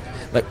the front.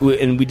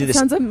 And we did this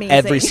Sounds amazing.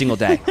 every single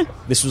day.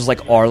 This was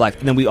our life.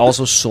 And then we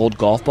also sold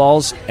golf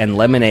balls and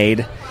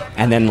lemonade,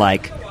 and then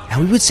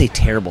and we would say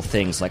terrible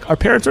things our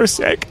parents are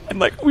sick and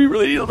we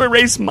really need to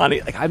raise money.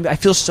 I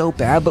feel so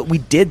bad, but we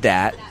did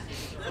that.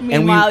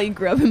 Meanwhile, you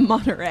grew up in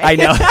Monterey. I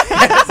know.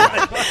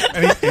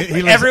 And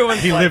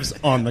he lives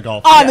on the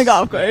golf On the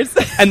golf course.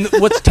 And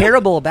what's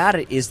terrible about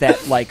it is that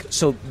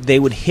so they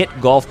would hit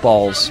golf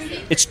balls.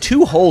 It's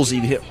 2 holes that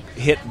you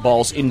hit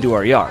balls into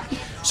our yard.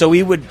 So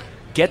we would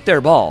get their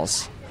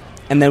balls,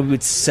 and then we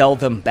would sell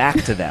them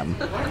back to them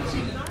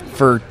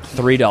for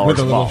 $3 with a a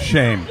little ball.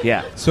 shame.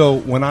 Yeah. So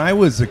when I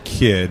was a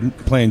kid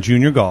playing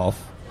junior golf,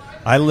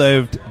 I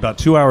lived about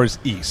 2 hours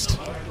east,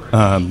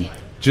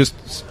 just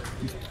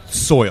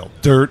soil,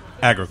 dirt,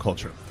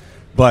 agriculture.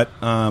 But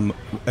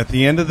at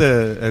the end of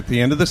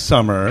the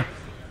summer,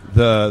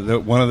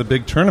 the one of the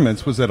big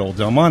tournaments was at Old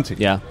Del Monte.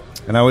 Yeah.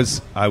 And I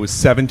was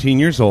 17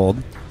 years old,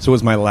 so it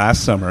was my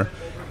last summer,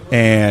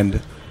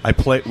 and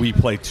we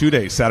play 2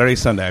 days, Saturday,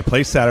 Sunday. I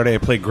play Saturday, I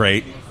play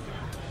great.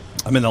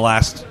 I'm in the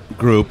last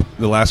group,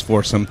 the last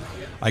foursome.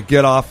 I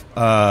get off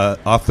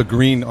the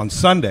green on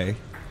Sunday,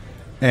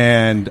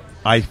 and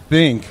I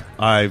think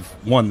I've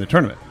won the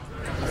tournament.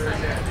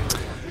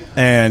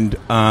 And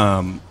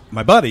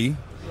my buddy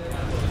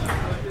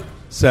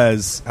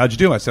says, "How'd you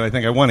do?" I said, "I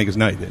think I won." He goes,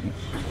 "No, you didn't."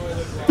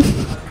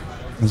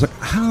 I was like,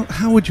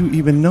 how would you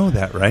even know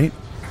that, right?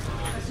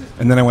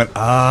 And then I went,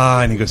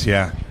 and he goes,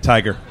 "Yeah,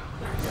 Tiger."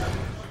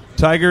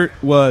 Tiger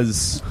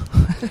was...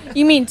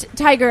 You mean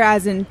Tiger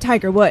as in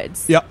Tiger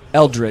Woods? Yep.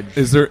 Eldred.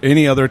 Is there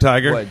any other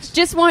Tiger? Woods.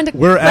 Just wanted to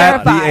We're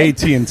clarify. at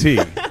the AT&T.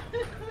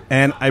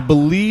 And I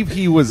believe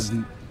he was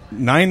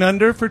 9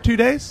 under for 2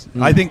 days.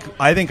 I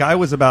think I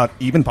was about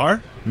even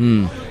par.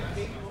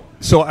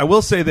 So I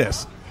will say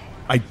this.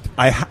 I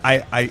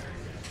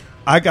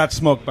got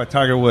smoked by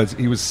Tiger Woods.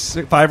 He was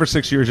 5 or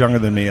 6 years younger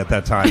than me at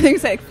that time. I think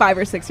it's like 5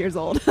 or 6 years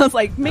old. I was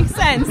like, makes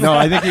sense. No,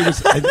 I think he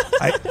was.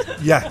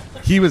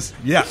 He was.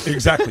 Yeah,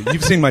 exactly.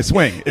 You've seen my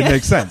swing. It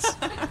makes sense.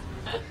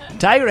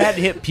 Tiger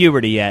hadn't hit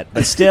puberty yet,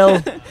 but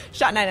still.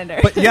 Shot 9 under.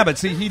 But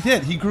see, he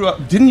did. He grew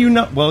up. Didn't you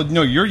know? Well,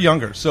 no, you're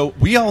younger. So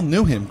we all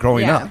knew him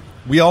growing Yeah. up.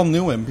 We all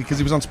knew him because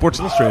he was on Sports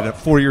Illustrated at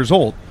 4 years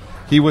old.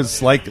 He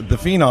was like the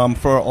phenom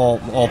for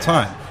all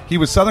time. He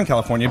was Southern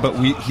California, but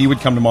he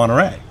would come to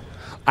Monterey.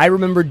 I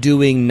remember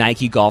doing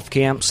Nike golf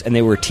camps, and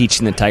they were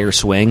teaching the Tiger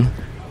swing,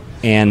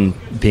 and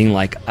being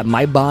like,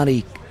 my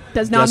body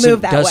Does not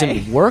move that way.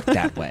 doesn't work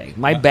that way.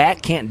 My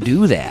back can't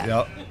do that.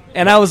 Yep.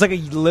 And I was like a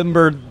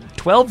limber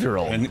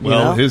 12-year-old. And you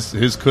know?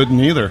 his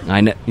couldn't either.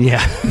 I know.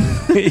 Yeah.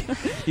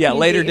 Yeah.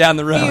 Later down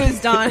the road. He was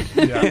done.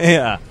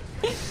 Yeah.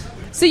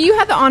 So you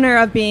had the honor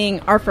of being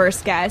our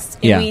first guest,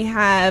 and Yeah. we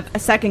have a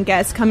second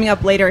guest coming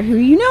up later who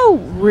you know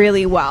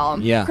really well.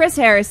 Yeah. Chris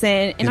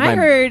Harrison, and He's I my-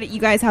 heard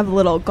you guys have a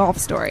little golf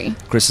story.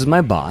 Chris is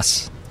my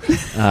boss,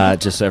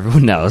 just so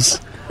everyone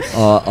knows,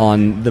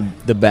 on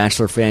the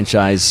Bachelor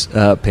franchise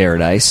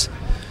Paradise.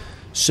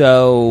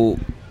 So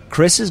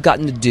Chris has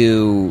gotten to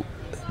do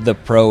the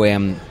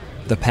Pro-Am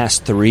the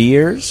past 3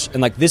 years,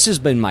 and like this has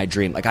been my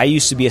dream. Like I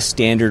used to be a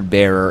standard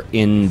bearer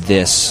in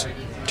this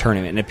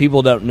tournament, and if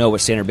people don't know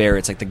what standard bearer,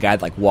 it's like the guy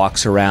that like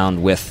walks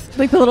around with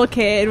Like the little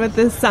kid with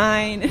the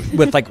sign.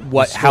 with like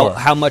what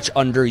how much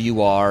under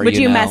you are. Would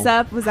you know? mess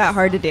up? Was that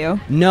hard to do?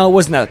 No, it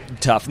wasn't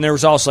that tough. And there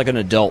was also like an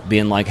adult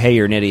being like, "Hey,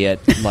 you're an idiot.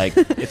 Like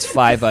it's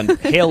 5 under.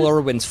 Hale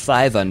Irwin's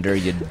 5 under.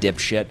 You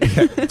dipshit.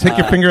 Take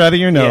your finger out of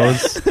your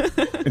nose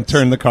and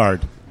turn the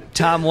card.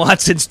 Tom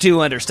Watson's 2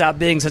 under. Stop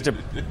being such a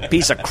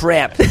piece of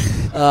crap."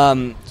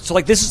 So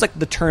like this is like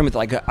the tournament that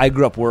like I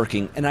grew up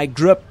working, and I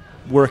grew up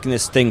working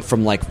this thing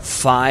from like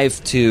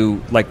 5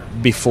 to like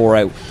before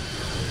I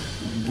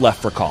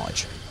left for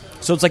college.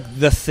 So it's like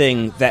the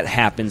thing that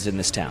happens in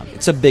this town.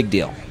 It's a big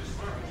deal.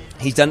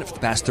 He's done it for the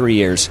past 3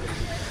 years.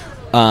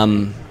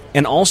 And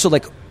also,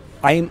 like,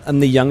 I'm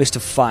the youngest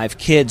of 5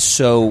 kids,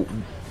 so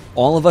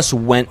all of us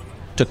went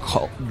to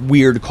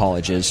weird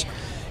colleges.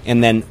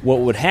 And then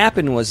what would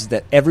happen was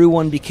that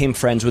everyone became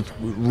friends with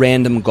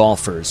random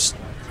golfers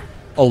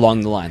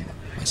along the line.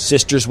 My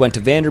sisters went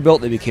to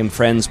Vanderbilt. They became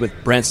friends with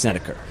Brandt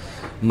Snedeker.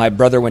 My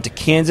brother went to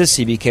Kansas.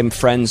 He became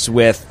friends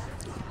with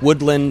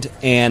Woodland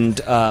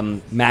and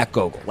Matt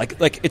Gogol.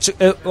 Like it's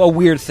a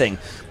weird thing.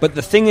 But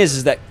the thing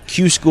is that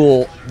Q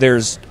School,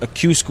 there's a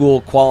Q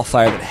School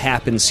qualifier that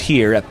happens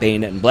here at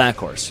Bayonet and Black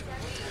Horse.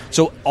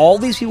 So all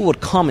these people would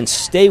come and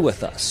stay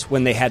with us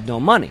when they had no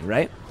money,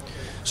 right?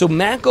 So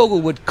Matt Gogol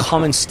would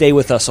come and stay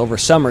with us over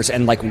summers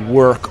and like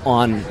work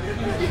on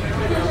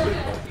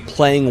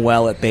playing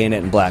well at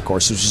Bayonet and Black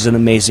Horse, which is an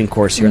amazing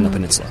course here in the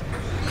peninsula.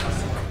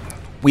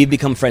 We've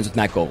become friends with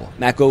Matt Gogol.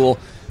 Matt Gogol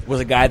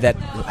was a guy that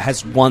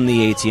has won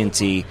the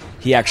AT&T.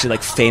 He actually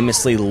like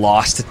famously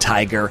lost to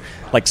Tiger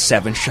like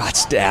 7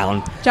 shots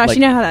down. Josh, like,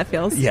 you know how that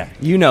feels. Yeah,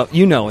 you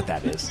know what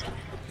that is.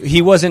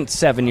 He wasn't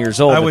 7 years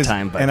old at the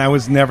time, but I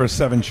was never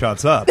 7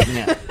 shots up.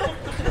 yeah.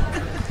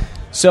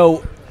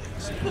 So,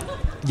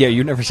 yeah,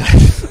 you never said.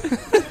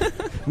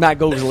 Matt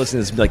Gogol's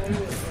listening to this and be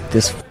like,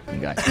 this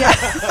guy.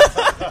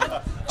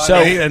 Yeah.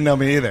 So he didn't know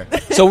me either.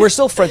 So we're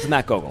still friends with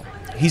Matt Gogol.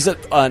 He's an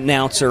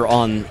announcer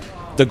on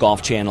the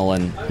Golf Channel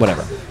and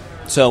whatever.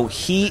 So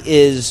he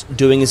is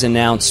doing his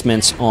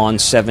announcements on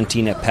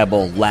 17 at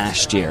Pebble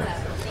last year.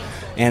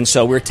 And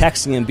so we're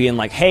texting him being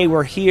like, hey,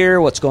 we're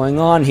here. What's going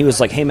on? He was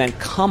like, hey, man,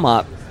 come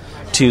up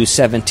to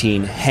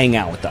 17. Hang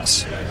out with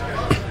us.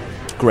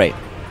 Great.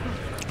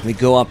 We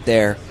go up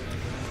there.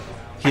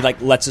 He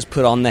like lets us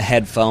put on the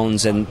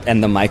headphones and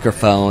the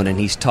microphone, and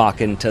he's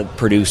talking to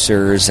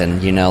producers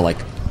and,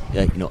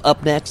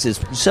 up next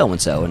is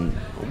so-and-so, and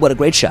what a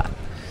great shot.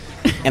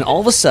 And all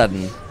of a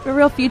sudden... A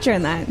real future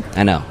in that.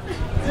 I know.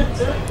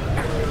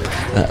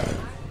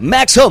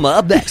 Max Homa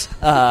up next.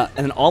 And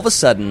then all of a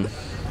sudden,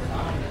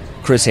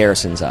 Chris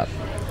Harrison's up.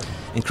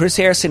 And Chris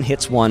Harrison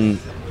hits one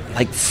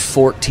like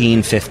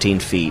 14, 15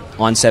 feet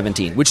on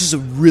 17, which is a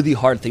really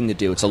hard thing to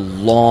do. It's a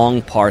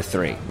long par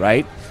 3,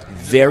 right?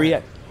 Very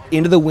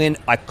into the wind,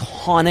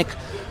 iconic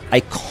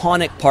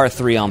par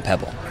 3 on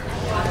Pebble.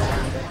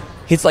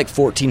 Hits like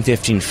 14,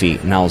 15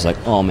 feet. And I was like,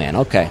 oh, man,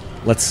 okay,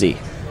 let's see.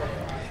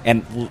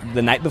 And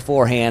the night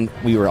beforehand,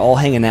 we were all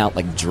hanging out,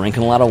 like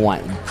drinking a lot of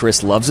wine.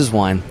 Chris loves his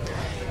wine.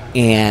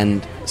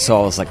 And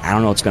so I was like, I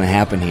don't know what's going to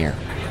happen here.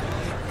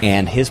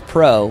 And his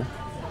pro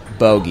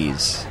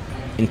bogeys.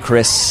 And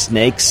Chris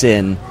snakes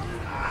in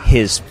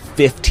his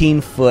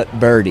 15-foot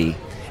birdie.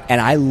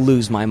 And I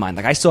lose my mind.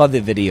 Like, I still have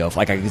the video. If,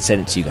 like, I can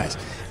send it to you guys.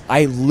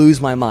 I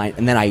lose my mind.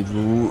 And then I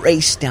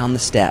race down the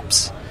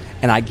steps.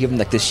 And I give him,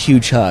 like, this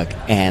huge hug.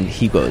 And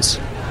he goes,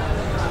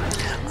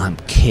 I'm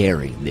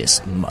carrying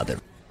this mother...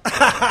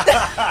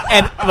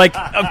 And like,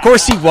 of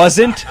course he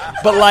wasn't,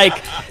 but like,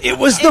 it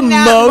was the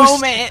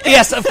most moment.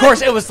 Yes, of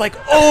course it was like,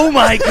 oh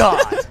my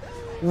god,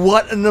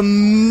 what an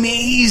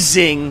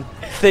amazing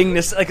thing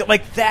this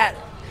like that,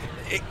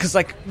 because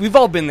like we've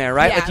all been there,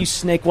 right? Yeah. Like you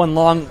snake one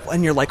long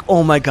and you're like,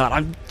 oh my god,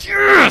 I'm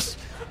yes,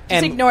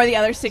 Just ignore the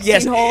other 16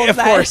 yes, holes. of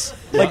course,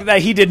 like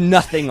that he did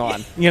nothing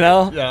on,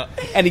 Yeah.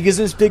 And he gives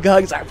him this big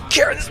hug. He's like, I'm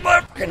carrying this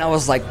motherfucker, and I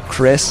was like,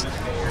 Chris,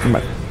 you're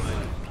my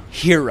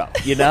hero,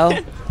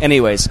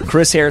 Anyways,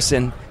 Chris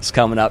Harrison is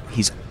coming up.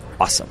 He's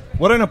awesome.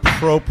 What an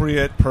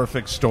appropriate,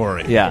 perfect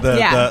story.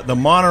 Yeah. The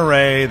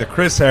Monterey, the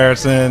Chris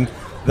Harrison,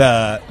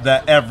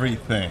 the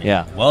everything.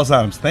 Yeah. Wells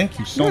Adams, thank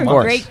you so You're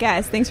much. a great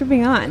guest. Thanks for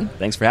being on.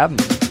 Thanks for having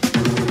me.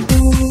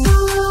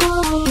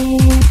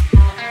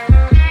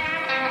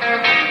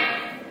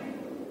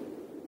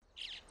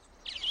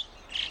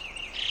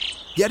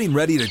 Getting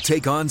ready to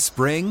take on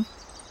spring?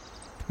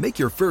 Make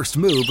your first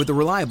move with the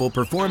reliable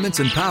performance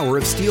and power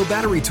of Steel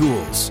battery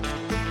tools.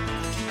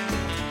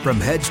 From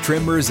hedge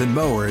trimmers and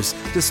mowers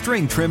to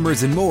string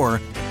trimmers and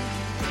more,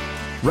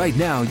 right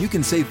now you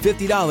can save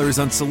 $50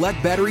 on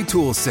select battery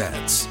tool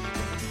sets.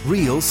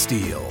 Real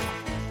STIHL.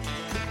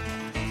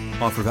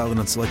 Offer valid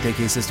on select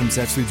AK system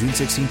sets through June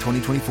 16,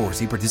 2024.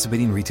 See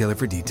participating retailer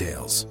for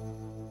details.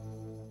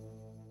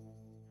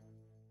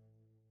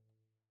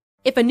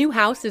 If a new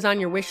house is on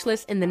your wish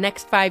list in the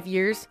next 5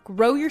 years,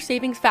 grow your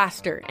savings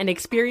faster and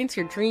experience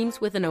your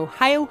dreams with an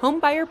Ohio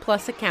Homebuyer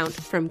Plus account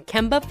from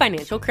Kemba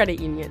Financial Credit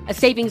Union. A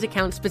savings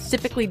account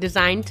specifically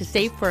designed to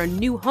save for a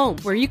new home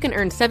where you can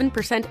earn 7%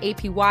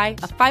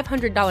 APY,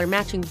 a $500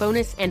 matching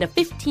bonus, and a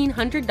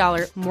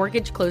 $1,500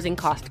 mortgage closing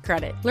cost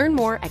credit. Learn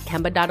more at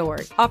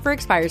Kemba.org. Offer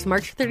expires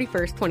March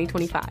 31st,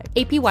 2025.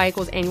 APY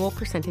equals annual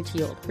percentage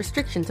yield.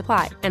 Restrictions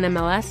apply.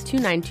 NMLS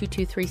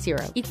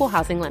 292230. Equal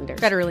housing lender.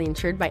 Federally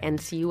insured by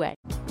NCUA.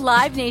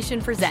 Live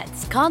Nation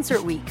presents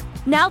Concert Week.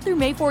 Now through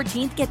May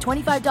 14th, get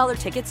 $25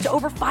 tickets to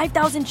over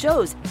 5,000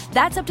 shows.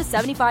 That's up to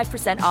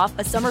 75% off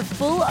a summer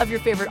full of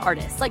your favorite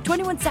artists like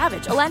 21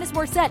 Savage, Alanis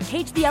Morissette,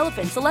 Cage the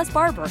Elephant, Celeste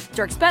Barber,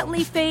 Dierks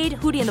Bentley, Fade,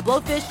 Hootie and the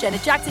Blowfish,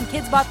 Janet Jackson,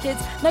 Kids Bop Kids,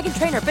 Meghan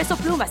Trainor, Peso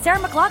Pluma, Sarah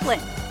McLachlan.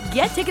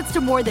 Get tickets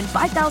to more than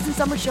 5,000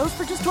 summer shows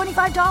for just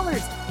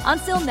 $25.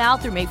 Until now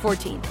through May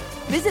 14th.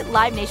 Visit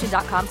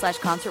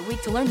LiveNation.com/Concert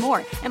Week to learn more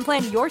and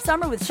plan your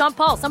summer with Sean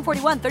Paul, Sum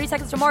 41, 30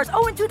 Seconds to Mars,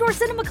 and Two Door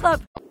Cinema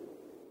Club.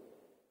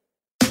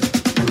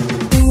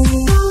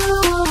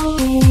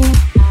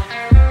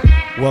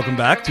 Welcome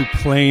back to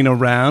Playing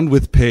Around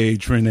with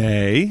Paige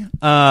Renee.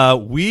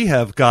 We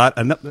have got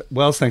another.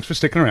 Wells, thanks for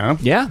sticking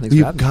around. Yeah, thanks for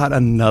We've having me. got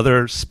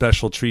another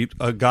special treat.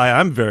 A guy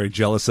I'm very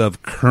jealous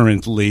of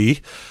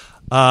currently.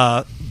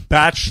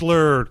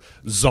 Bachelor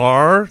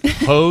czar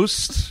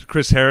host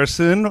Chris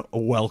Harrison.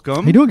 Welcome.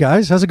 How you doing,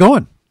 guys? How's it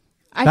going?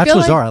 I Bachelor feel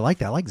like- czar. I like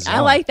that. I like czar. I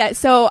like that.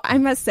 So I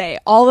must say,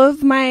 all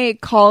of my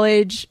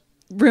college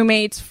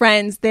roommates,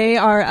 friends, they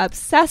are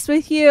obsessed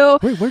with you.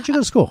 Wait, where'd you go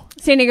to school?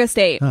 San Diego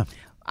State. Huh.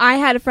 I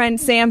had a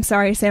friend, Sam,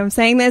 sorry, Sam, I'm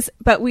saying this,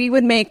 but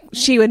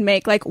she would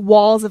make like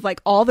walls of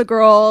like all the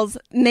girls,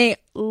 and they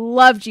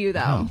loved you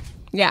though.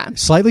 Yeah.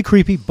 Slightly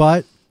creepy,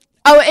 but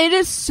Oh, it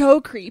is so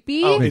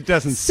creepy. Oh, it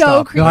doesn't so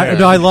stop. creepy.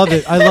 no, I love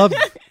it. I love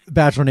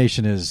Bachelor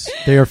Nation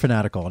they are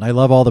fanatical, and I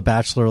love all the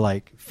Bachelor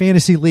like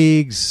fantasy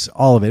leagues,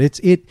 all of it.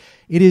 It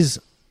is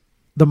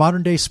the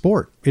modern day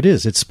sport.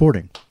 It's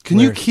sporting. Can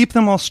you keep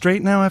them all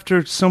straight now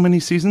after so many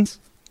seasons?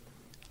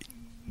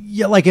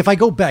 Yeah, like if I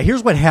go back,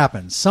 here's what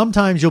happens.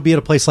 Sometimes you'll be at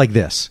a place like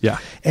this. Yeah.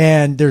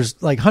 And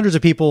there's like hundreds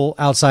of people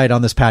outside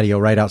on this patio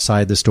right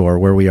outside the store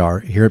where we are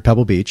here at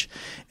Pebble Beach.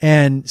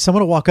 And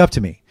someone will walk up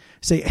to me,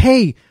 say,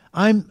 "Hey,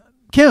 I'm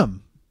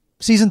Kim,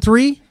 season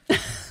 3." And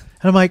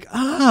I'm like,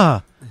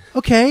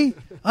 okay.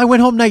 I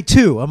went home night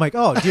 2. I'm like,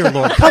 oh, dear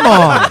Lord, come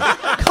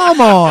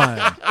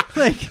on.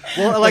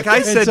 Like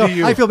I said to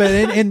you, I feel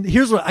bad. And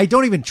here's what I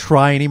don't even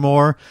try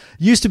anymore.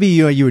 Used to be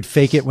you would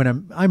fake it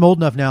when I'm old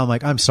enough now. I'm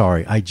like, I'm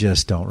sorry, I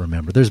just don't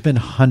remember. There's been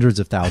hundreds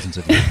of thousands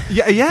of years.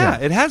 yeah,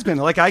 it has been.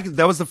 Like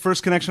that was the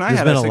first connection I There's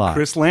had. been I a said lot.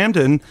 Chris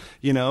Lambton,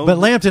 But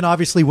Lambton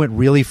obviously went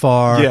really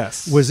far.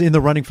 Yes. Was in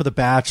the running for The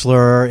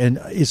Bachelor,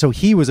 and so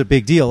he was a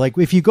big deal. Like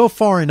if you go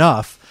far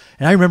enough.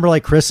 And I remember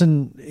like Chris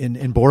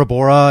in Bora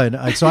Bora,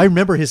 and so I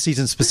remember his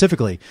season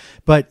specifically.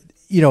 But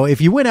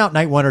if you went out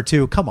night 1 or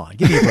 2, come on,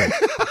 give me a break.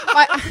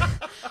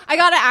 I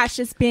gotta ask,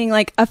 just being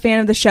like a fan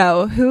of the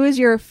show, who is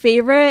your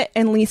favorite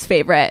and least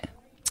favorite?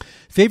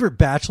 Favorite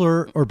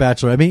Bachelor or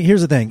Bachelor? I mean,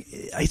 here's the thing.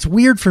 It's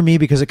weird for me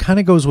because it kind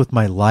of goes with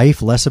my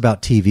life, less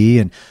about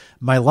TV. And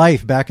my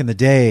life back in the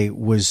day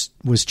was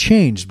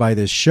changed by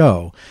this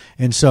show.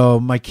 And so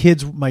my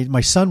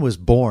son was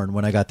born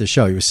when I got this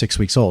show. He was 6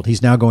 weeks old.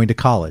 He's now going to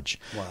college.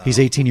 Wow. He's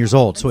 18 years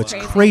old. So it's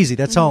crazy.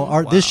 That's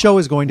how this show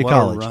is going to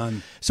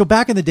college. So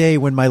back in the day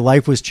when my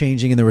life was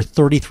changing and there were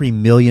 33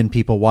 million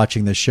people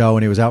watching this show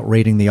and it was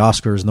outrating the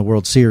Oscars and the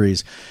World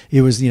Series,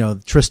 it was,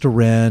 Trista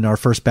Rehn, our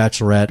first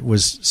Bachelorette,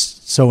 was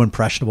so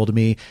impressionable to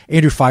me.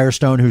 Andrew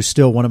Firestone, who's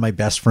still one of my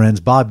best friends.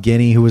 Bob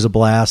Guiney, who was a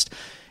blast.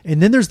 And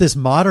then there's this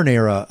modern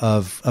era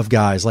of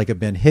guys like a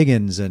Ben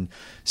Higgins and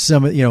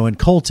some, and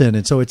Colton.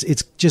 And so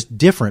it's just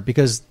different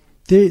because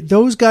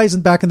those guys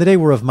back in the day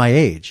were of my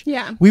age.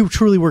 Yeah. We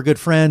truly were good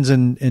friends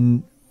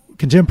and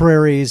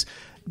contemporaries.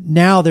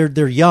 Now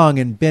they're young,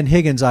 and Ben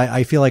Higgins,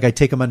 I feel like I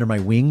take him under my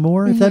wing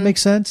more, if that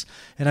makes sense.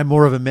 And I'm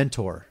more of a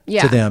mentor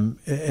to them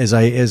as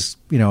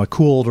a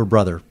cool older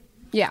brother.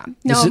 Yeah.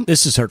 No.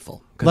 This is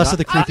hurtful. Less of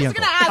the creepy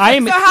uncle. I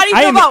am, so how do you I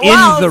feel am about in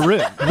Wells? the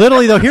room.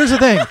 Literally, though, here's the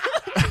thing.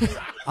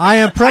 I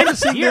am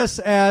prefacing this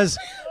as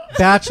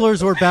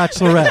bachelors or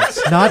bachelorettes,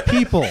 not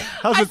people.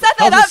 I set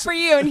that up for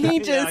you, and he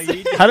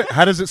just...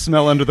 How does it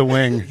smell under the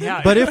wing?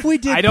 But if we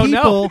did I don't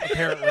people,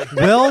 know,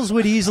 Wells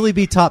would easily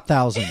be top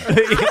 1,000.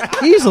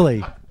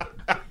 Easily.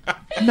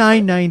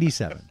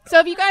 997. So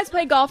have you guys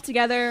played golf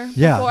together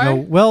Yeah, before? no,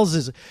 Wells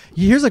is...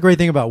 Here's the great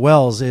thing about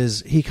Wells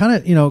is he kind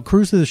of,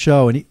 cruised through the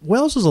show, and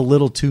Wells was a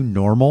little too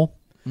normal.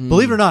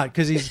 Believe it or not,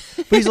 because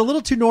he's a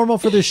little too normal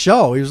for this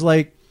show. He was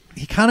like,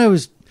 he kind of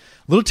was a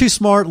little too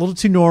smart, a little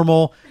too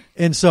normal.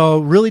 And so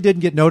really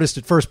didn't get noticed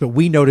at first, but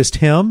we noticed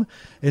him.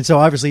 And so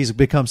obviously he's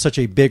become such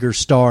a bigger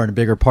star and a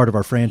bigger part of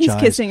our franchise.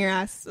 He's kissing your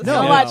ass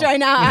so much right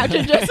now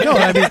after just No,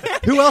 I mean,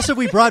 who else have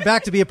we brought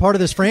back to be a part of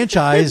this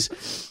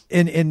franchise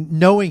and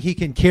knowing he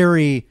can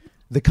carry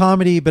the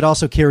comedy, but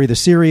also carry the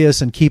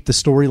serious and keep the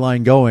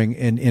storyline going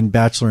in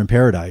Bachelor in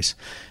Paradise.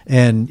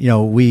 And,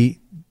 we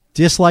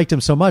disliked him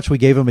so much, we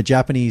gave him a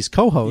Japanese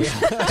co-host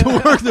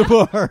to work the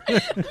bar.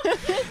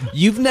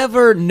 You've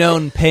never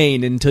known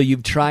pain until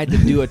you've tried to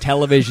do a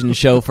television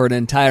show for an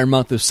entire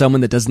month with someone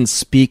that doesn't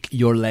speak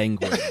your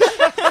language.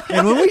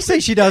 And when we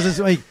say she does, it's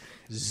like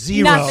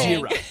zero.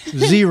 Nothing.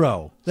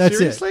 Zero. That's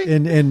Seriously?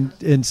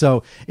 it. And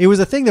so it was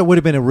a thing that would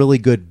have been a really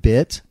good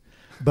bit.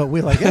 But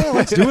we're like, hey,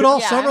 let's do it all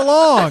summer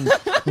long.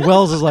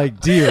 Wells is like,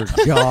 dear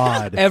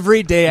God.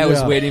 Every day I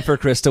was waiting for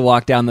Chris to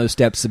walk down those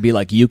steps to be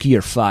like, Yuki,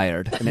 you're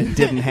fired. And it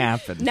didn't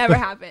happen. Never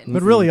happened.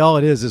 But really all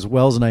it is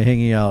Wells and I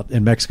hanging out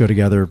in Mexico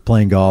together,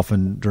 playing golf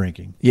and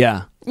drinking.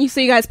 Yeah. So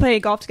you guys play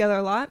golf together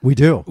a lot? We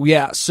do.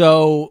 Yeah.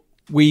 So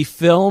we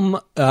film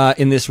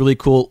in this really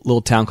cool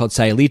little town called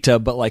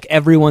Sayulita, but like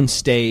everyone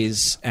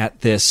stays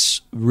at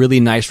this really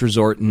nice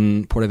resort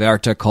in Puerto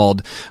Vallarta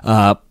called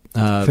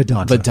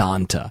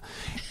Vedanta.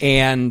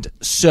 And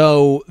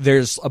so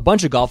there's a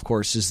bunch of golf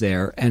courses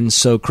there. And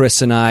so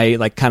Chris and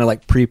I kind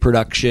of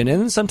pre-production, and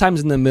then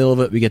sometimes in the middle of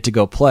it we get to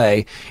go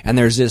play. And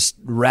there's this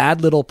rad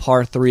little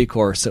par 3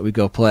 course that we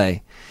go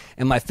play.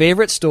 And my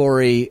favorite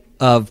story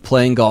of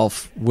playing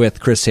golf with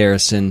Chris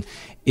Harrison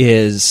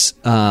is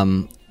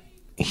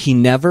he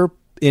never,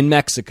 in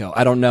Mexico,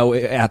 I don't know,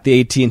 at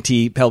the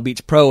AT&T Pebble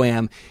Beach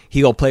Pro-Am,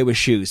 he'll play with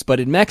shoes. But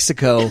in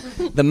Mexico,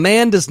 the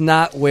man does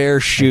not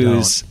wear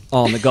shoes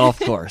on the golf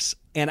course.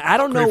 And I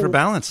don't know. Great for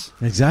balance.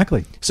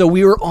 Exactly. So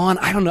we were on,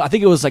 I don't know, I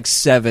think it was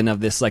 7 of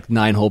this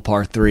 9-hole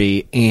par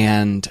 3.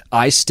 And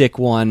I stick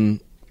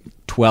one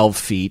 12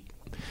 feet.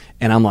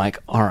 And I'm like,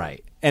 all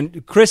right.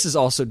 And Chris is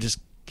also just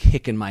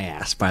kicking my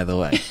ass, by the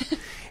way.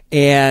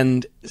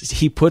 And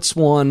he puts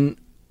one.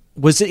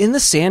 Was it in the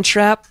sand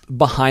trap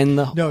behind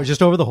the... No,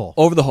 just over the hole.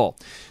 Over the hole.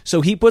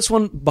 So he puts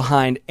one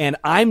behind, and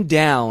I'm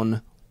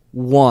down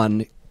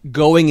 1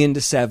 going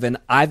into 7.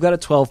 I've got a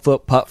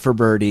 12-foot putt for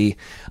birdie.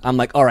 I'm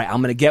like, all right, I'm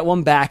going to get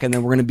one back, and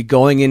then we're going to be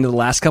going into the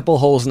last couple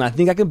of holes, and I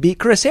think I can beat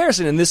Chris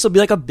Harrison, and this will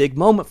be a big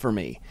moment for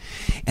me.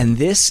 And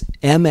this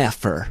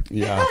MFer...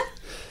 Yeah.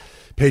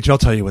 Paige, I'll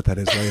tell you what that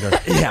is later.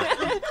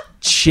 Yeah.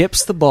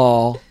 Chips the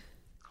ball,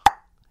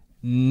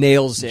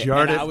 nails it.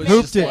 Jarred and it, I was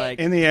hooped just it.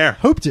 in the air.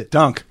 Hooped it.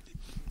 Dunk.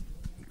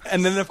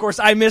 And then, of course,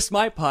 I missed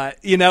my putt,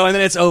 and then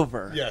it's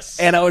over. Yes.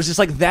 And I was just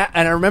like that.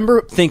 And I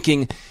remember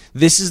thinking,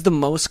 this is the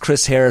most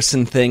Chris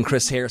Harrison thing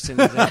Chris Harrison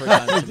has ever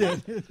done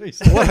to me.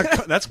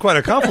 That's quite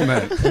a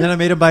compliment. And then I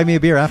made him buy me a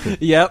beer after.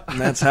 Yep,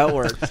 and that's how it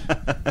works.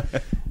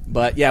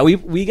 But, yeah,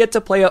 we get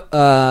to play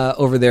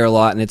over there a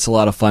lot, and it's a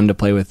lot of fun to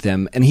play with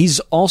him. And he's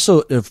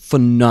also a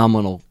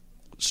phenomenal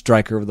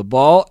striker of the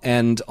ball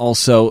and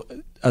also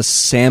a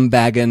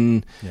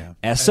sandbagging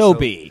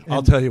SOB.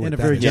 I'll tell you what and a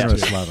that very is.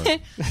 generous lover.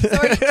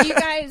 So do you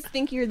guys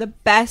think you're the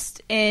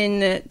best in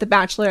the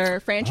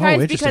Bachelor franchise?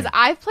 Oh, interesting. Because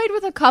I've played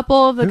with a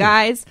couple of the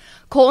guys.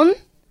 Colton's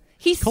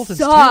Colton's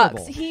sucks.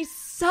 terrible. He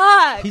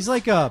sucks. He's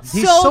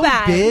he's so so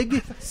bad.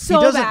 big, So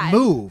he doesn't bad.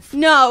 move.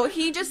 No,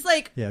 he just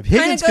Yeah, kind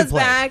Higgins of can goes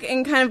play. back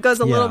and kind of goes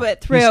a little bit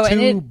through. He's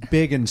and too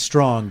big and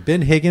strong.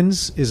 Ben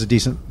Higgins is a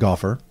decent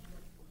golfer.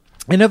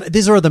 And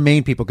these are the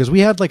main people because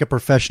we had a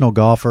professional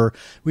golfer.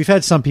 We've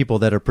had some people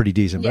that are pretty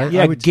decent. Yeah. But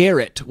Yeah, I would,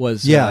 Garrett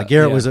was...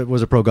 Garrett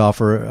was a pro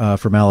golfer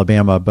from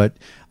Alabama. But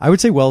I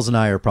would say Wells and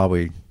I are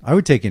probably. I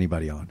would take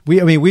anybody on.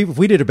 If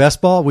we did a best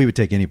ball, we would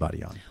take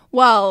anybody on.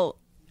 Well,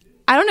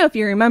 I don't know if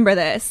you remember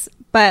this,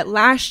 but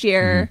last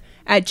year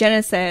at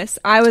Genesis,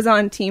 I was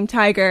on Team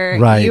Tiger.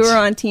 Right. You were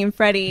on Team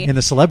Freddie. In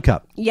the Celeb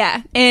Cup.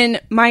 Yeah,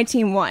 and my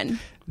team won.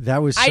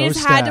 That was so I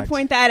just stacked. had to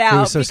point that It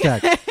out was so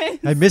stacked.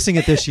 I'm missing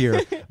it this year.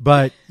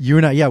 But you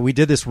and I, we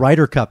did this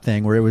Ryder Cup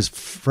thing where it was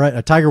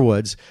Tiger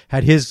Woods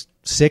had his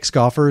 6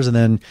 golfers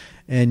and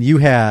you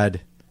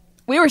had...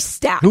 We were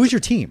stacked. Who was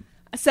your team?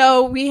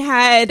 So we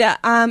had,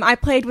 I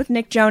played with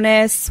Nick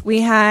Jonas.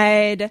 We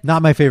had...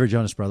 Not my favorite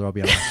Jonas brother, I'll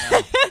be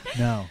honest.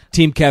 No.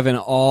 Team Kevin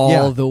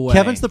all the way.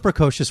 Kevin's the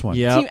precocious one.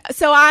 Yeah.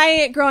 So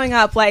growing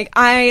up,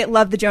 I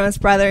loved the Jonas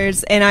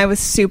Brothers, and I was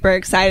super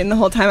excited. And the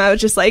whole time I was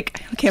just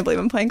like, I can't believe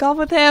I'm playing golf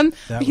with him.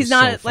 That He's was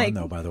not so fun,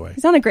 though, by the way.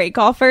 He's not a great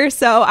golfer,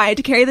 so I had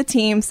to carry the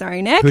team.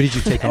 Sorry, Nick. Who did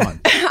you take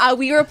on?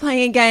 We were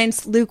playing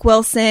against Luke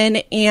Wilson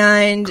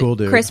and Cool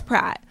dude. Chris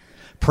Pratt.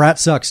 Pratt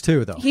sucks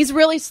too, though. He's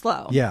really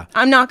slow. Yeah.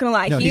 I'm not going to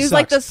lie. No, he He's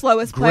sucks. the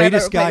slowest player I've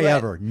Greatest ever played guy with.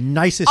 ever.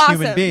 Nicest Awesome.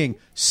 human being.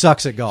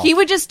 Sucks at golf. He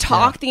would just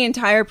talk the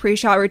entire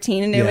pre-shot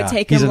routine, and it would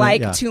take him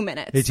 2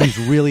 minutes. He's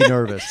really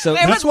nervous. So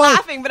I was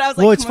laughing, but I was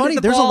like, well, it's "Come on, funny.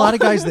 hit the There's a ball." lot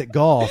of guys that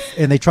golf,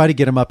 and they try to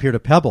get him up here to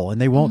Pebble,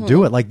 and they won't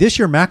do it. Like this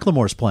year,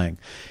 Macklemore's playing.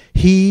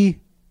 He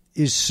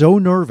is so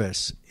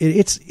nervous.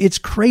 It's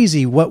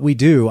crazy what we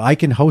do. I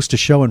can host a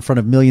show in front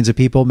of millions of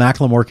people.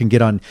 Macklemore can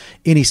get on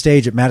any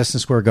stage at Madison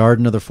Square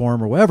Garden or the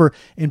Forum or wherever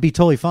and be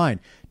totally fine.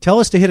 Tell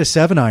us to hit a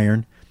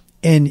 7-iron,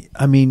 And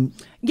I mean,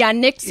 yeah,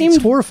 Nick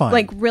seemed horrifying.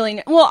 Like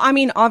really. Well, I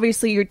mean,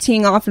 obviously you're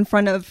teeing off in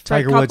front of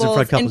Tiger Woods and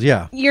Fred Couples.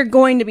 Yeah, you're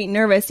going to be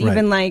nervous. Right.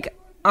 Even like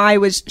I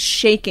was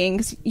shaking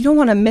because you don't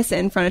want to miss it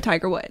in front of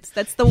Tiger Woods.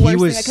 That's the worst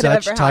thing that could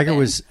have ever Tiger happened.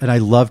 was, and I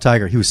love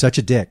Tiger. He was such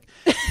a dick.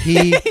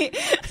 He,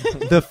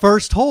 the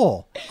first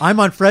hole, I'm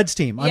on Fred's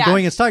team. I'm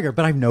going as Tiger,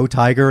 but I know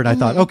Tiger, and I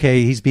thought,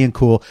 okay, he's being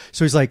cool.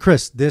 So he's like,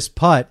 Chris, this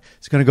putt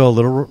is going to go a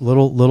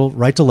little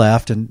right to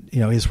left, and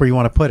is where you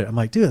want to put it. I'm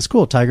like, dude, that's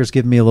cool. Tiger's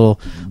giving me a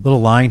little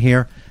line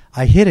here.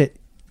 I hit it.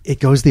 It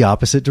goes the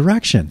opposite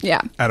direction.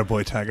 Yeah.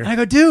 Attaboy, Tiger. And I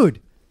go, dude,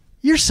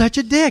 you're such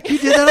a dick. You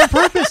did that on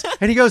purpose.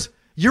 And he goes,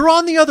 you're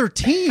on the other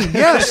team.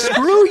 Yeah,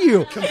 screw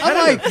you.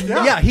 I'm like,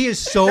 yeah, he is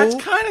so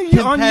That's kind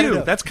of on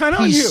you. That's kind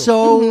of on you. He's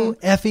so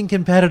effing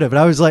competitive. And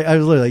I was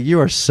literally like, you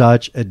are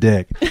such a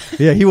dick.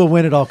 Yeah, he will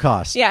win at all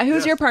costs. Yeah,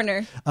 who's your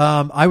partner?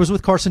 I was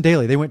with Carson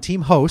Daly. They went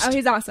team host. Oh,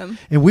 he's awesome.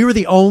 And we were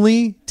the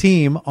only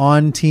team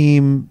on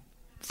team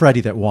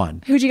Freddie that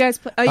won. Who'd you guys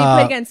play? Oh, you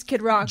played against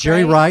Kid Rock,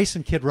 Jerry right? Rice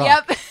and Kid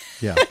Rock. Yep.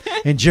 Yeah.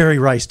 And Jerry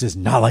Rice does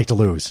not like to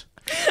lose.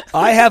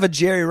 I have a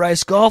Jerry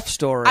Rice golf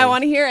story. I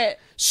want to hear it.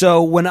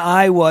 So when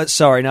I was,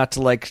 sorry, not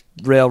to like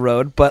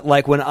railroad, but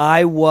like when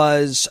I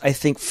was, I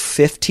think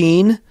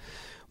 15,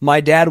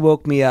 my dad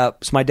woke me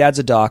up. So my dad's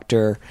a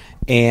doctor,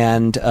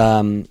 and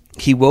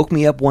he woke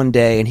me up one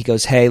day and he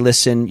goes, "Hey,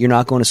 listen, you're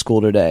not going to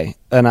school today."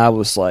 And I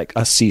was like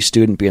a C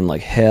student being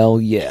like,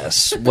 hell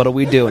yes. What are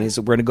we doing? He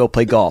said, "We're going to go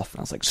play golf." And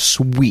I was like,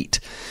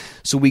 sweet.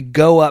 So we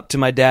go up to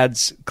my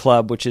dad's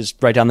club, which is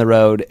right down the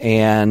road,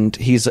 and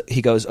he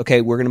goes,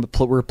 "Okay,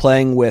 we're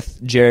playing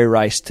with Jerry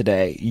Rice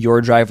today.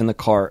 You're driving the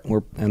cart,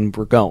 and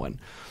we're going."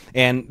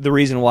 And the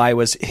reason why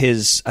was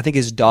I think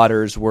his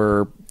daughters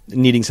were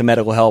needing some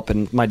medical help,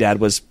 and my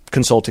dad was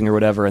consulting or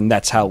whatever, and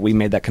that's how we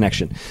made that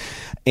connection.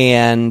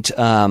 And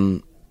I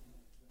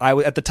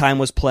at the time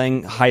was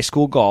playing high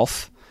school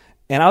golf,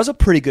 and I was a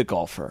pretty good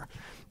golfer,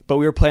 but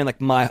we were playing like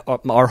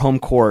our home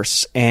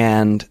course,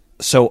 and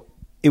so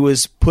it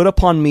was put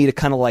upon me to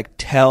kind of like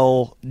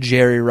tell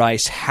Jerry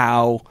Rice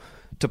how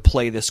to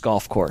play this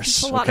golf course.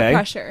 It's a lot of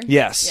pressure.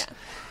 Yes. Yeah.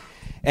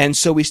 And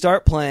so we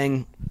start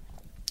playing,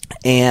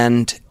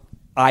 and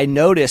I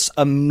notice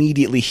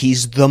immediately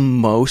he's the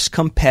most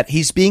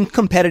he's being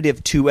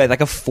competitive to like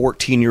a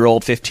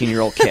 14-year-old,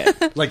 15-year-old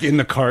kid. Like in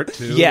the cart,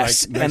 too?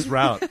 Yes. Like, nice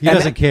route. He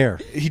doesn't care.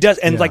 He does.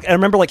 And like, I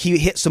remember like he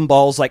hit some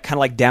balls like kind of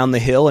like down the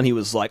hill, and he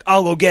was like,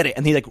 "I'll go get it."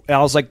 And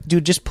I was like,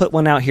 "Dude, just put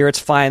one out here. It's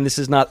fine. This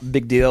is not a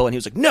big deal." And he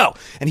was like, "No."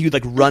 And he would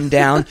like run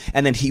down,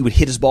 and then he would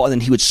hit his ball, and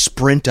then he would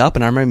sprint up.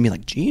 And I remember being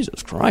like,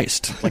 "Jesus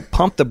Christ. Like,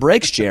 pump the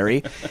brakes,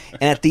 Jerry."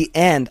 And at the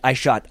end, I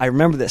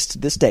remember this to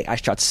this day, I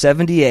shot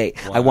 78.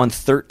 Wow. I won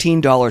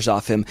 $13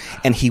 off him.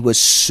 And he was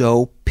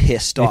so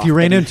pissed off. If you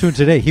ran into him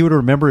today, he would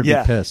remember and be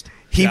pissed.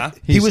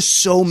 He was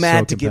so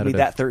mad to give me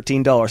that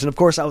 $13. And of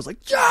course I was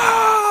like,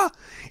 yeah!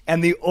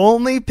 And the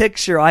only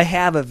picture I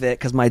have of it,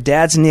 because my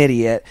dad's an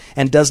idiot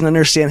and doesn't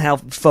understand how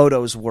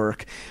photos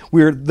work,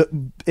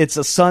 it's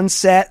a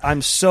sunset.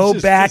 I'm so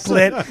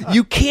backlit.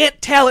 You can't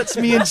tell it's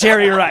me and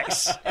Jerry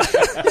Rice.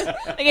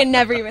 Like it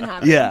never even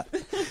happened. Yeah.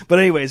 But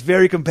anyways,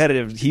 very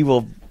competitive. He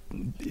will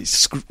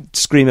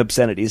scream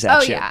obscenities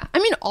at you. Oh, yeah. I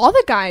mean, all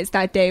the guys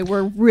that day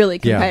were really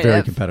competitive. Yeah,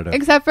 very competitive.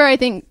 Except for, I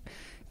think,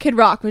 Kid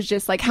Rock was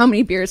just like, how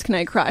many beers can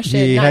I crush?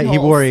 He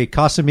wore a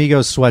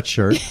Casamigos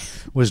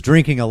sweatshirt, was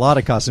drinking a lot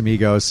of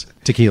Casamigos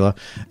tequila,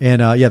 and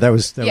that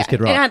was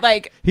Kid Rock. And had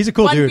like he's a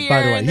cool dude,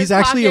 by the way. He's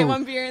actually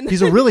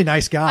he's a really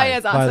nice guy. Oh, he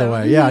is awesome. By the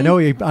way. Yeah, I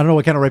don't know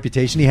what kind of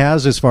reputation he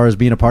has as far as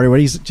being a party, but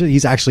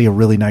he's actually a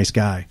really nice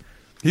guy.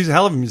 He's a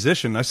hell of a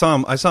musician. I saw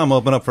him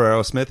open up for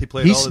Aerosmith. He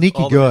played. He's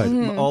sneaky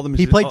good.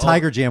 He played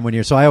Tiger Jam one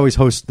year, so I always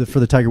host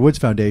for the Tiger Woods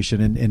Foundation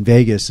in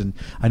Vegas, and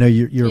I know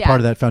you're a part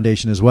of that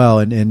foundation as well.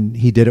 And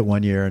he did it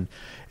one year, and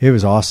it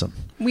was awesome.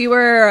 We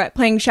were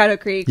playing Shadow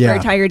Creek for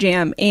Tiger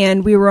Jam,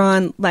 and we were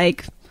on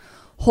like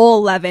hole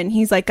 11.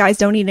 He's like, "Guys,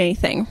 don't eat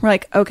anything." We're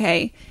like,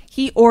 "Okay."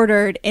 He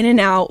ordered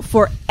In-N-Out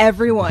for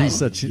everyone,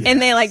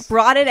 and they like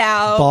brought it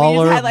out. We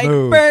just had like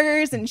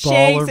burgers and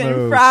shakes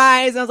and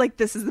fries. And I was like,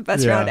 "This is the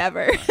best round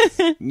ever."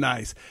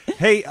 Nice.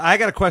 Hey, I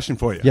got a question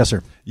for you. Yes,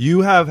 sir.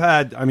 You have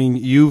had. I mean,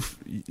 you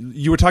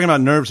were talking about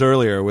nerves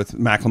earlier with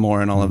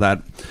Macklemore and all of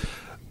that.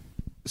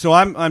 So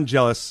I'm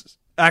jealous.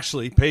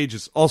 Actually, Paige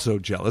is also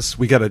jealous.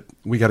 We gotta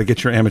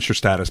get your amateur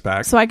status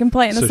back so I can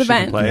play in this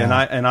event. Can play.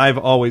 Yeah. And I've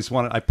always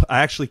wanted. I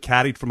actually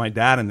caddied for my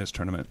dad in this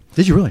tournament.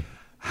 Did you really?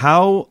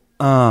 How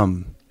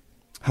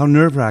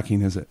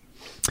nerve-wracking is it?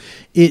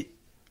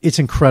 It's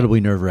incredibly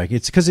nerve-wracking.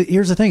 It's because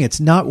here's the thing. It's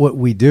not what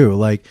we do.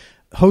 Like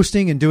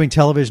hosting and doing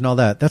television, all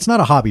that. That's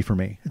not a hobby for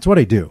me. It's what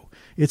I do.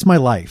 It's my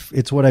life.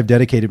 It's what I've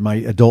dedicated my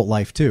adult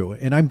life to,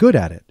 and I'm good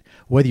at it.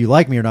 Whether you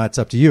like me or not, it's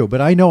up to you. But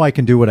I know I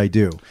can do what I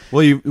do.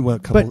 Well,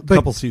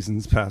 couple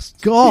seasons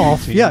past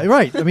golf. Yeah,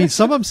 right. I mean,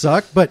 some of them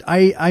suck, but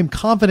I'm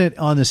confident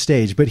on the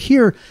stage. But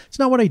here, it's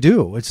not what I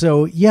do.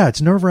 So yeah, it's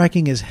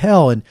nerve-wracking as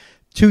hell. And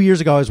 2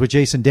 years ago, I was with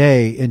Jason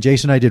Day, and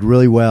Jason and I did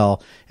really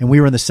well, and we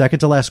were in the second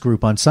to last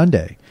group on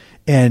Sunday.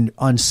 And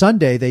on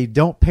Sunday, they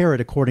don't pair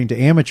it according to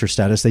amateur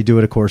status. They do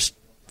it, of course,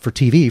 for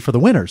TV for the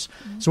winners.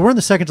 So we're in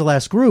the second to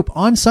last group.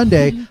 On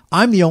Sunday,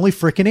 I'm the only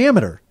freaking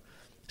amateur.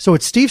 So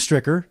it's Steve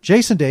Stricker,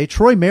 Jason Day,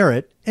 Troy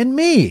Merritt, and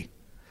me,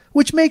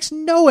 which makes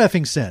no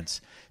effing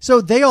sense. So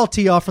they all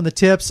tee off from the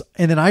tips,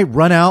 and then I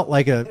run out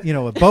like a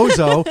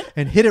bozo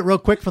and hit it real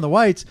quick from the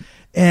whites.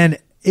 And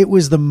it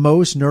was the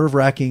most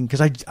nerve-wracking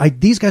because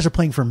these guys are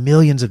playing for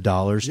millions of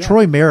dollars. Yeah.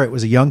 Troy Merritt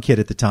was a young kid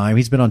at the time.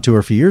 He's been on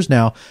tour for years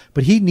now,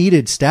 but he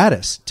needed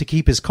status to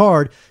keep his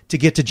card to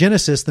get to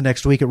Genesis the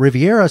next week at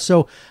Riviera.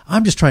 So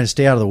I'm just trying to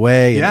stay out of the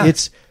way. Yeah. And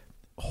it's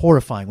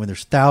horrifying when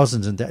there's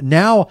thousands.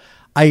 Now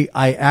I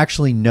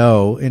actually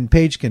know, and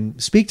Paige can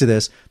speak to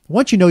this,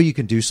 once you know you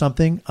can do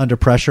something under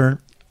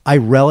pressure, I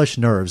relish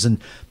nerves. And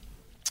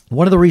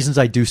one of the reasons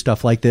I do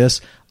stuff like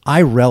this,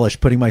 I relish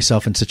putting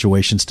myself in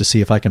situations to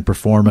see if I can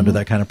perform under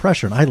that kind of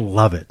pressure. And I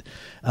love it.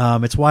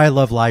 It's why I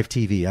love live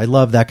TV. I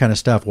love that kind of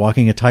stuff,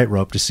 walking a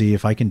tightrope to see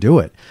if I can do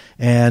it.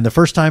 And the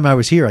first time I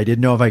was here, I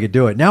didn't know if I could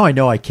do it. Now I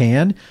know I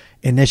can.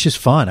 And it's just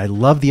fun. I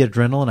love the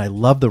adrenaline. I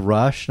love the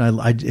rush. And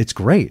it's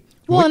great.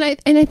 Well,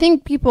 and I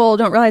think people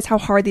don't realize how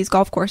hard these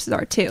golf courses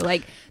are too.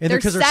 Like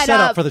they're set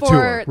up for the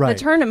tour, the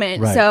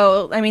tournament. Right.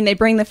 So I mean, they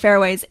bring the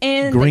fairways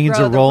in. Greens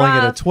are rolling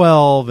at a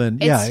 12,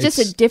 and it's just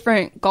a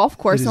different golf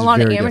course. And a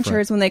lot of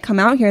amateurs, when they come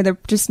out here, they're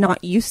just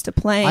not used to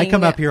playing. I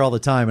come up here all the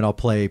time, and I'll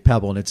play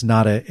Pebble, and it's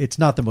not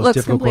the most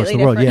difficult course in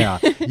the world. Yeah,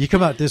 you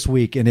come out this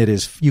week, and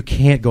you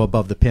can't go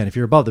above the pin. If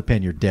you're above the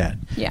pin, you're dead.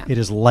 Yeah, it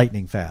is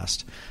lightning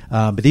fast.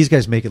 But these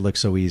guys make it look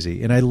so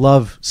easy, and I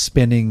love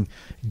spending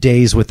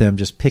days with them,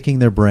 just picking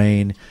their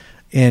brain.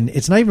 And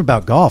it's not even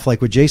about golf.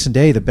 Like with Jason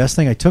Day, the best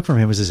thing I took from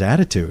him was his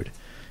attitude.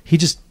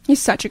 He's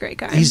such a great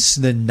guy. He's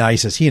the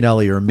nicest. He and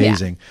Ellie are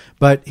amazing. Yeah.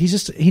 But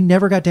he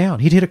never got down.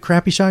 He'd hit a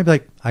crappy shot and be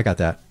like, I got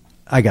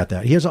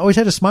that. He has always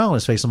had a smile on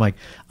his face. I'm like,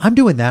 I'm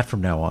doing that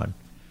from now on.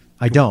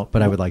 I don't,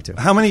 but I would like to.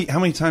 How many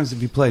times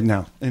have you played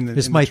now?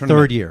 This is my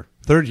third year.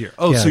 Third year.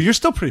 Oh, yeah. So you're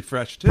still pretty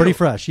fresh, too. Pretty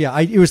fresh, yeah.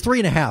 It was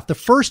 3.5. The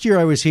first year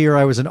I was here,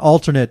 I was an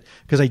alternate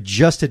because I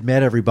just had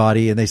met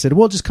everybody, and they said,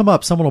 well, just come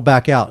up. Someone will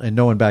back out, and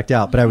no one backed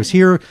out. But I was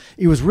here.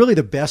 It was really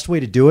the best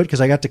way to do it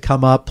because I got to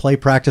come up, play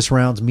practice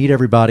rounds, meet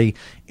everybody,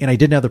 and I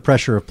didn't have the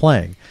pressure of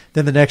playing.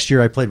 Then the next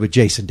year I played with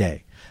Jason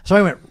Day. So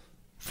I went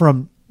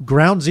from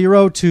ground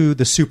zero to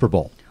the Super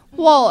Bowl.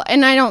 Well,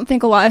 and I don't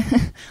think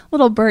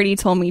little birdie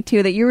told me,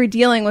 too, that you were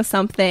dealing with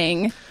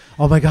something.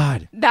 Oh, my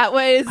God.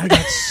 I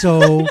got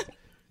so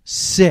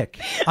sick.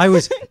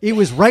 It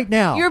was right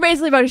now. You were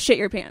basically about to shit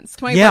your pants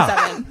 24/7.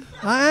 Yeah.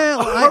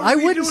 I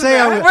wouldn't say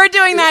I was. We're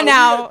doing that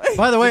now.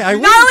 By the way, not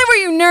only were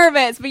you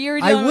nervous, but you were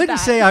dealing with that. I wouldn't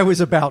say I was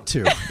about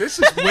to. This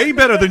is way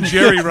better than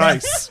Jerry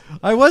Rice.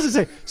 I wasn't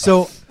saying.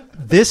 So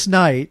this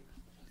night,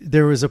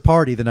 there was a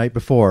party the night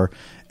before,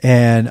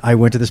 and I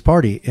went to this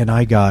party, and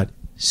I got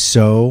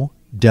so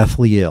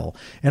deathly ill.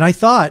 And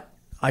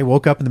I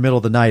woke up in the middle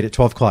of the night at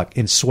 12 o'clock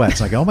in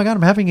sweats. I go, oh my God,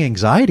 I'm having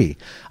anxiety.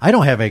 I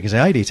don't have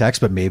anxiety attacks,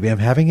 but maybe I'm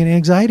having an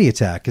anxiety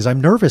attack because I'm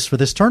nervous for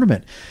this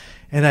tournament.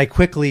 And I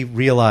quickly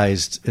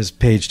realized, as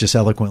Paige just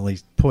eloquently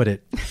put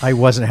it, I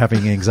wasn't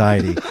having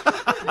anxiety.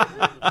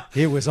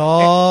 It was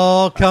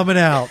all coming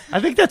out. I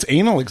think that's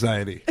anal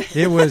anxiety.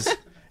 It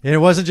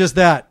wasn't just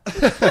that.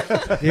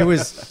 It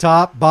was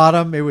top,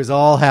 bottom. It was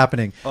all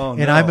happening. Oh,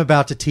 and I'm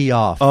about to tee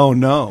off. Oh,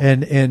 no.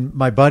 And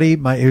my buddy,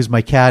 it was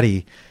my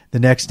caddy. The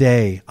next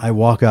day, I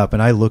walk up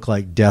and I look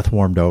like death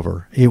warmed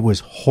over. It was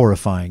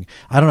horrifying.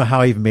 I don't know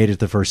how I even made it to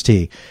the first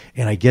tee.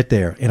 And I get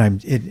there,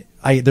 and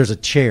there's a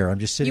chair. I'm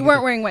just sitting. You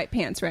weren't wearing white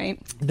pants, right?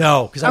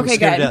 No, because I was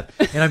scared to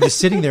death. And I'm just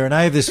sitting there, and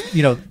I have this.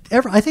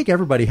 I think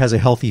everybody has a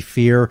healthy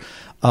fear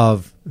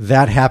of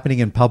that happening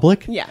in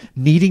public. Yeah.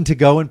 Needing to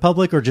go in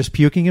public or just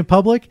puking in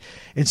public.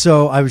 And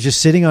so I was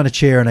just sitting on a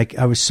chair, and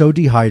I was so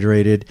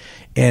dehydrated,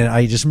 and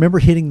I just remember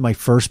hitting my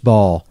first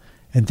ball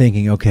and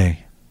thinking,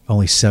 okay,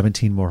 only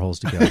 17 more holes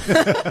to go.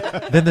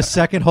 Then the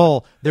second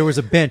hole, there was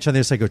a bench on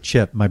this. I go,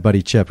 Chip, my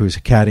buddy Chip, who's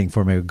caddying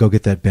for me, I go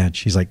get that bench.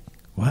 He's like,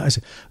 what? I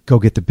said, go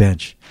get the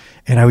bench.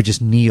 And I would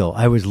just kneel.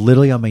 I was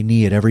literally on my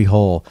knee at every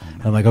hole.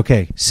 And I'm like,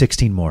 okay,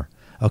 16 more.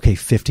 Okay,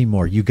 15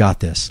 more. You got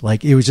this.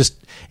 Like, it was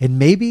just, and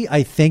maybe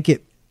I think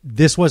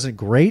this wasn't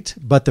great,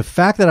 but the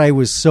fact that I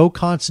was so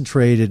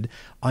concentrated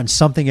on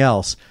something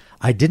else,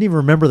 I didn't even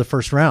remember the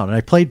first round. And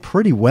I played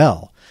pretty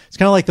well. It's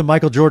kind of like the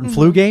Michael Jordan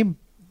flu game.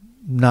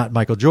 Not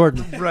Michael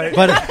Jordan. Right.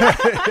 But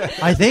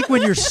I think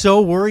when you're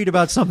so worried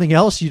about something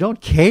else, you don't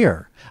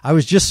care. I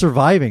was just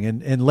surviving.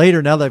 And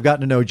later, now that I've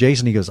gotten to know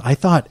Jason, he goes, I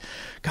thought,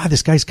 God,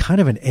 this guy's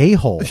kind of an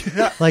a-hole.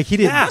 Like, he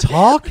didn't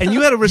talk. And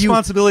you had a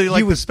responsibility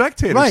like the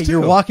spectators, right, too.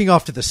 You're walking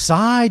off to the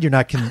side. You're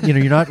not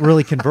you're not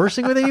really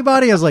conversing with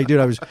anybody. I was like, dude,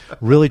 I was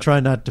really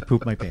trying not to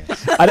poop my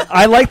pants.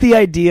 I like the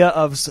idea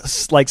of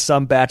like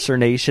some Bachelor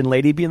Nation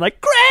lady being like,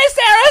 Grace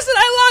Harrison,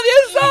 I love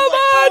you so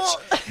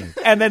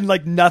much. And then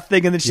like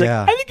nothing. And then she's like,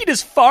 I think he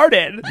just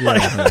farted. Yeah.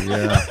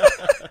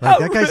 Like,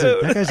 that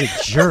guy's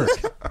a jerk.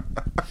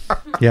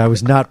 Yeah, it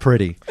was not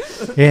pretty.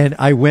 And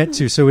I went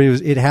to,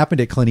 it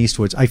happened at Clint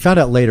Eastwood's. I found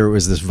out later it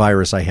was this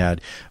virus I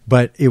had,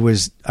 but I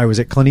was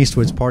at Clint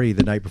Eastwood's party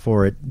the night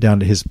before it down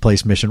to his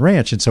place, Mission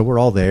Ranch. And so we're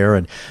all there,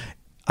 and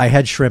I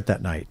had shrimp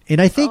that night.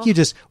 And I think you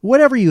just,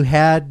 whatever you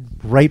had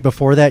right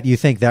before that, you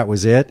think that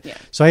was it. Yeah.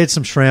 So I had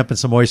some shrimp and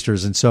some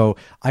oysters. And so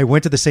I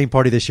went to the same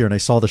party this year and I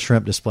saw the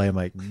shrimp display. I'm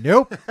like,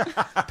 nope,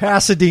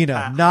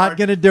 Pasadena, not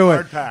going to do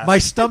it. My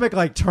stomach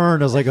like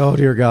turned. I was like, oh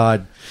dear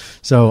God.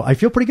 So I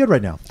feel pretty good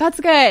right now. That's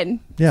good.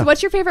 Yeah. So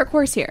what's your favorite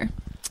course here?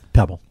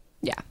 Pebble.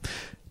 Yeah.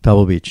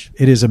 Pebble Beach.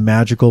 It is a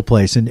magical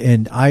place.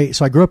 And I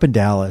grew up in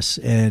Dallas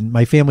and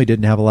my family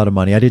didn't have a lot of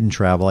money. I didn't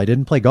travel. I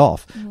didn't play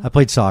golf. I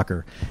played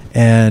soccer.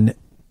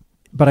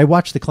 But I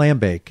watched the clam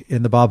bake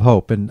and the Bob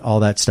Hope and all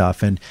that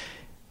stuff. And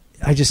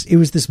it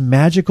was this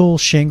magical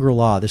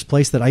Shangri-La, this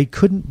place that I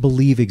couldn't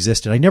believe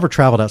existed. I never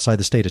traveled outside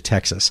the state of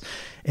Texas.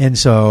 And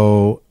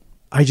so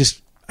I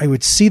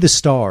would see the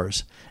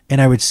stars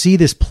and I would see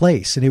this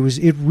place. And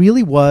it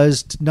really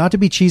was, not to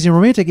be cheesy and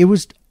romantic, it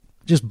was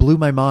just blew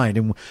my mind.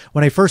 And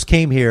when I first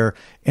came here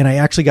and I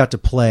actually got to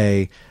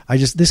play,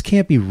 this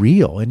can't be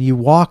real. And you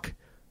walk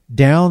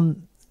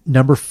down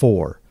number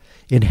 4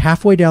 and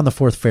halfway down the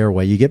 4th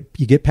fairway, you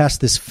get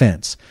past this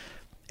fence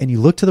and you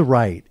look to the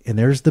right and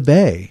there's the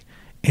bay.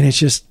 And it's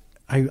just,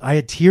 I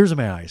had tears in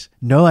my eyes.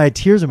 No, I had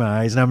tears in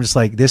my eyes. And I'm just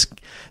like, this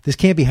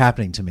can't be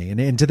happening to me.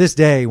 And to this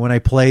day, when I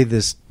play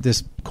this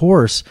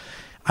course,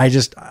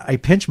 I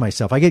pinch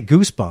myself. I get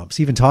goosebumps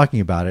even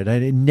talking about it.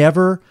 And it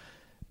never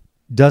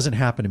doesn't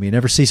happen to me. It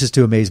never ceases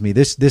to amaze me.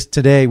 This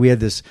today we had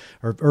this,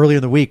 or earlier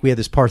in the week, we had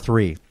this par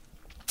 3.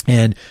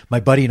 And my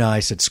buddy and I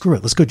said, screw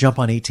it, let's go jump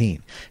on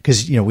 18.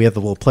 Because, we have the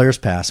little players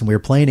pass and we were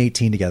playing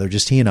 18 together,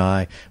 just he and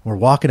I. And we're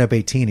walking up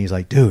 18. He's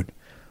like, dude,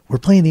 we're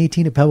playing the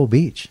 18 at Pebble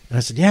Beach. And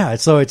I said, yeah.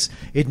 So it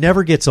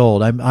never gets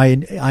old.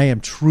 I am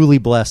truly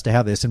blessed to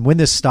have this. And when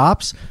this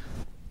stops,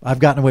 I've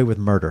gotten away with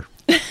murder.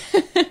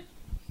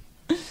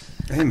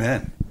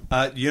 Amen.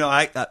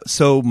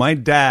 So my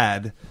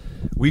dad,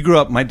 we grew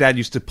up, my dad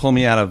used to pull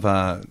me out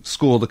of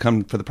school to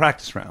come for the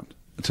practice round,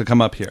 to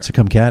come up here. To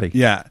come caddy.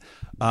 Yeah.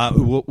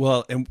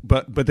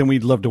 But then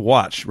we'd love to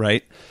watch,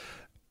 right?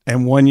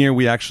 And one year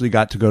we actually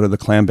got to go to the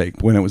clam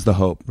bake when it was the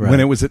Hope, when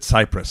it was at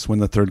Cypress, when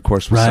the third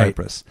course was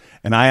Cypress.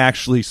 And I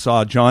actually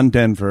saw John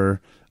Denver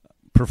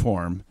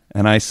perform.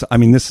 And I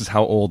mean, this is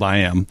how old I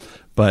am,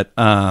 but,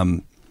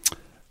 and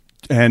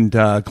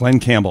Glenn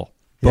Campbell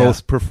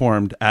both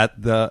performed at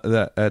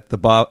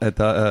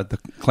the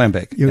clam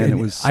bake. And it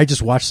was, I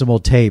just watched some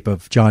old tape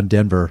of John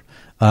Denver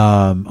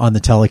on the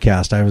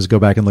telecast. I always go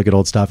back and look at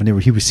old stuff, and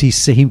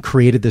he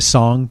created this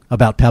song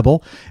about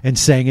Pebble and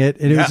sang it,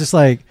 and it was just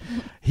like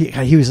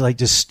he was like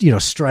just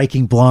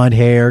striking blonde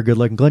hair, good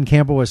looking. Glenn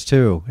Campbell was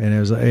too, and it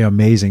was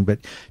amazing. But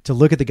to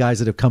look at the guys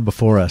that have come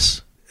before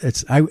us,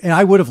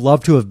 I would have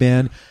loved to have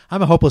been.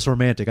 I'm a hopeless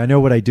romantic. I know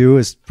what I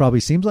do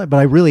probably seems like, but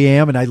I really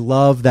am, and I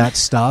love that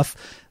stuff.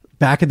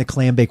 Back in the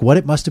clam bake, what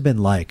it must have been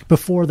like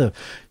before the,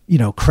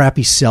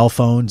 crappy cell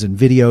phones and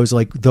videos,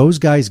 like those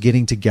guys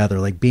getting together,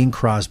 like Bing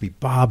Crosby,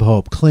 Bob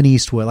Hope, Clint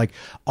Eastwood, like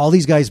all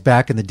these guys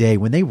back in the day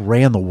when they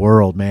ran the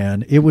world,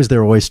 man, it was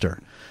their oyster.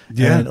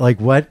 Yeah. And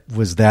like, what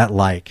was that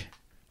like?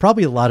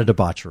 Probably a lot of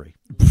debauchery.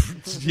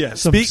 Yeah.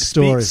 Some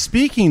stories.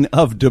 Speaking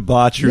of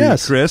debauchery,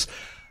 yes. Chris,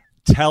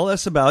 tell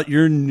us about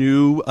your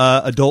new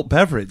adult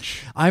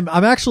beverage. I'm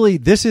actually,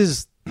 this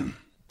is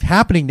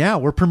happening now.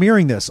 We're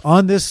premiering this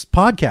on this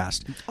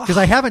podcast because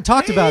I haven't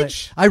talked about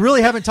it. I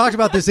really haven't talked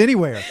about this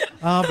anywhere.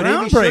 But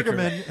Amy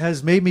Sugarman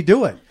has made me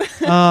do it.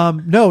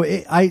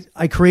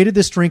 I created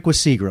this drink with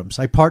Seagram's.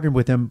 I partnered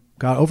with them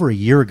over a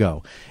year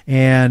ago,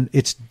 and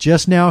it's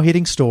just now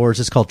hitting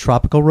stores. It's called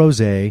Tropical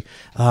Rosé.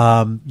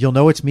 You'll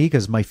know it's me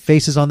because my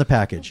face is on the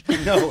package.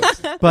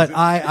 But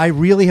I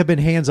really have been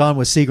hands-on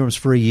with Seagram's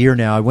for a year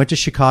now. I went to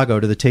Chicago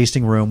to the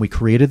tasting room. We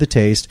created the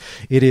taste.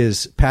 It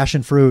is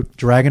passion fruit,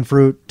 dragon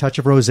fruit, touch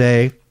of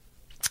rosé.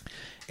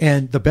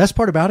 And the best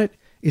part about it,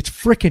 it's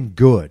freaking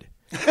good.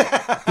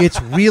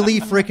 It's really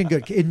freaking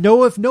good.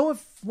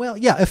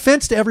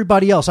 Offense to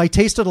everybody else. I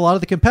tasted a lot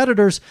of the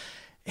competitors,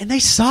 and they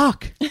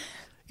suck.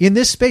 In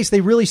this space,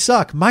 they really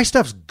suck. My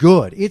stuff's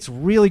good. It's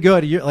really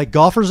good. Like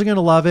golfers are going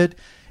to love it.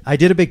 I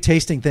did a big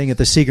tasting thing at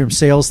the Seagram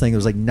sales thing. There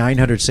was like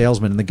 900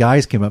 salesmen, and the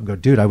guys came up and go,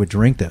 dude, I would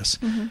drink this.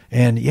 Mm-hmm.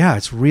 And yeah,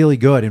 it's really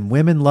good. And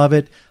women love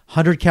it.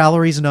 100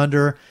 calories and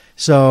under.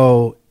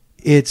 So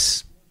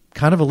it's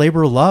kind of a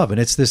labor of love. And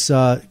it's this,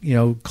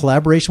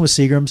 collaboration with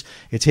Seagram's.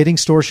 It's hitting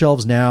store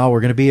shelves now.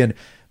 We're going to be in,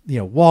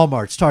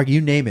 Walmart's, Target, you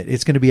name it.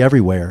 It's going to be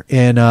everywhere.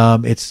 And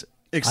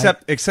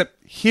except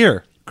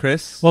here.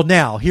 Chris?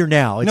 Well, here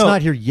now. It's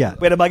not here yet.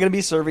 Wait, am I going to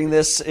be serving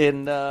this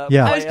in I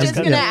was just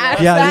going to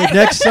ask that.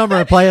 Next summer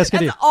at Playa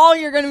Escondido. That's all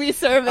you're going to be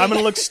serving. I'm going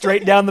to look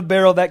straight down the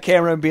barrel of that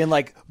camera and being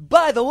like,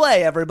 by the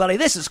way, everybody,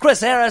 this is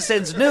Chris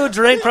Harrison's new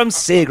drink from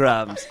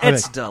Seagram's.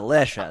 It's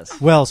delicious.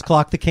 Wells,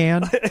 clock the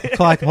can.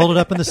 Hold it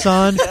up in the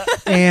sun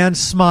and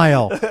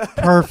smile.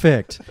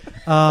 Perfect.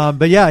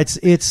 But yeah,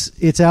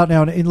 it's out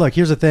now. And look,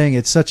 here's the thing.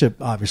 It's such a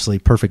obviously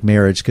perfect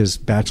marriage because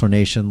Bachelor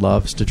Nation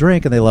loves to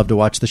drink and they love to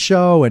watch the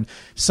show, and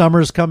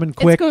summer's coming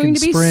quick. It's going to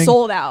be spring.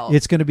 sold out.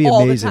 It's going to be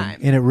amazing.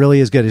 And it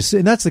really is good.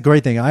 And that's the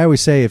great thing. I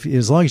always say,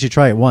 as long as you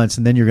try it once,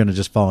 and then you're going to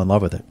just fall in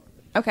love with it.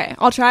 Okay,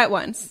 I'll try it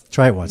once.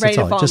 Try it once. Ready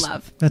that's to all. fall in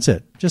love. That's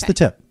it. Just the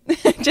tip.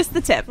 Just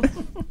the tip.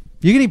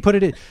 You can even put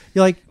it in.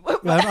 You're like, I'm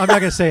not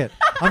going to say it.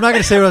 I'm not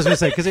going to say what I was going to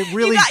say because it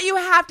really. You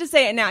have to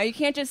say it now. You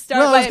can't just start.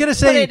 Well, I was by going to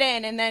put say, it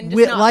in and then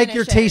just not like finish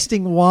you're it.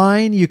 tasting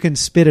wine, you can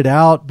spit it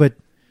out, but.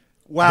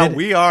 Wow, then,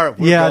 we're yeah,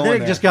 going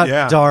then it just got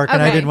there. dark,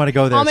 and I Okay. didn't want to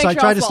go there, I'll make so I sure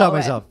tried I'll to stop swallow it.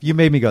 myself. You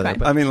made me go there.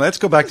 But, I mean, let's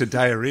go back to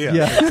diarrhea.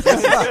 Yeah.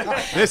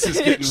 This is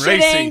getting Shitting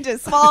racy. to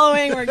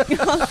swallowing. We're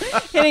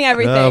hitting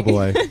everything. Oh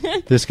boy,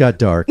 this got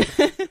dark.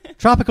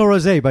 Tropical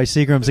Rosé by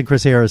Seagrams and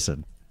Chris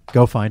Harrison.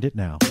 Go find it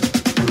now.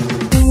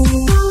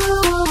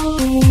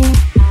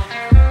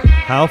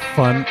 How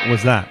fun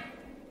was that?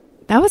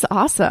 That was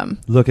awesome.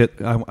 Look at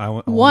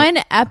One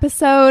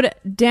episode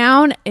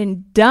down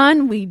and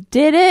done. We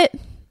did it.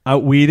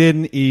 we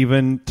didn't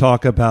even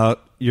talk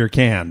about your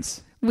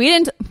cans. We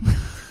didn't.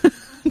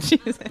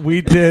 Jesus.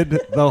 We did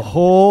the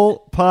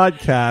whole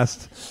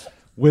podcast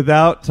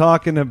without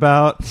talking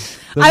about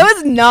I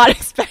was not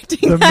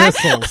expecting the that.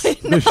 missiles,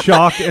 the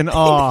shock and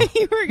awe.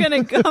 You were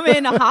going to come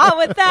in hot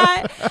with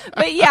that.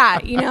 But yeah,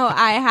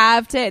 I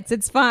have tits.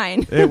 It's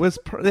fine. It was.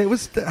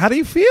 How do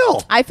you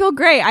feel? I feel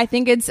great. I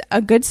think it's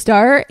a good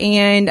start,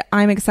 and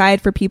I'm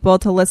excited for people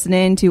to listen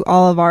in to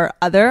all of our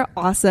other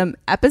awesome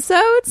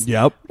episodes.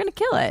 Yep. We're going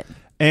to kill it.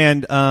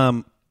 And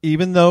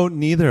even though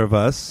neither of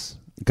us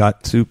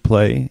got to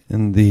play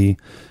in the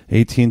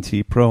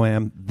AT&T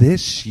Pro-Am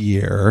this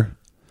year,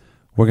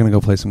 we're going to go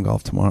play some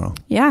golf tomorrow.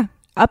 Yeah.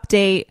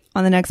 Update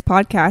on the next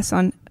podcast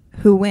on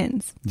who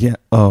wins. Yeah.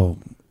 Oh,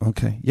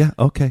 okay. Yeah.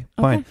 Okay.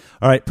 Fine. Okay.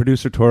 All right.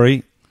 Producer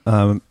Tori,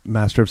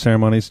 Master of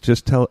Ceremonies,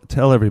 just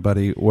tell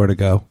everybody where to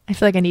go. I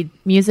feel like I need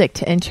music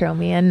to intro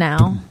me in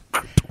now.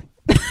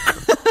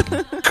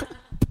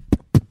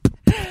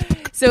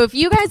 So if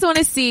you guys want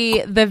to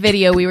see the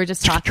video we were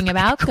just talking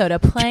about, go to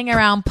Playing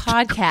Around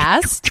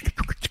Podcast.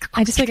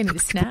 I just feel like I need to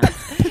snap.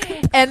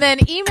 And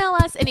then email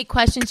us any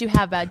questions you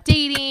have about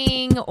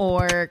dating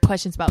or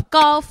questions about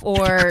golf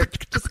or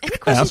just any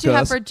questions you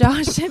have for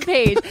Josh and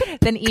Paige.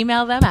 Then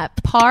email them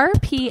at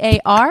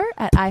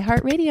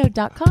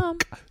par@iheartradio.com.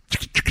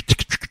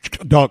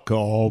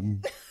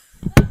 .com.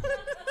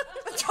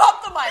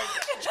 Drop the mic.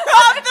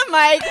 Drop the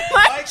mic.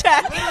 Mic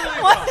check.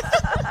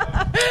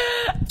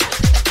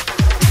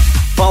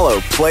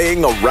 Follow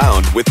Playing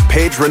Around with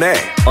Paige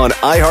Renee on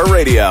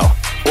iHeartRadio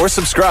or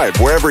subscribe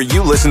wherever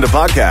you listen to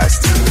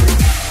podcasts.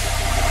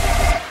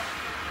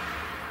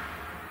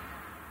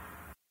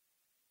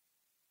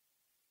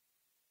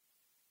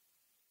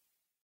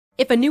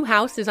 If a new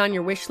house is on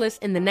your wish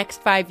list in the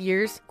next 5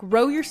 years,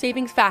 grow your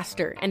savings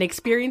faster and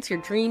experience your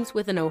dreams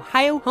with an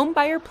Ohio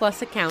Homebuyer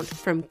Plus account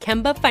from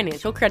Kemba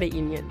Financial Credit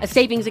Union. A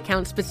savings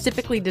account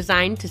specifically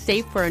designed to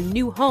save for a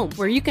new home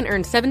where you can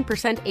earn 7%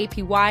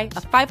 APY,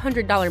 a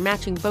 $500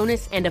 matching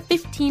bonus, and a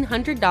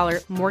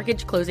 $1,500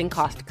 mortgage closing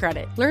cost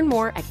credit. Learn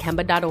more at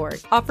Kemba.org.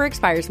 Offer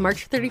expires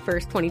March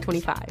 31st,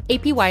 2025.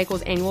 APY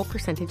equals annual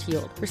percentage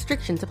yield.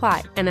 Restrictions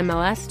apply.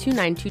 NMLS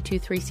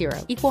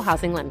 292230. Equal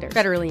housing lender.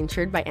 Federally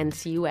insured by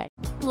NCUA.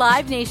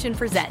 Live Nation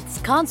presents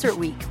Concert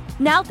Week.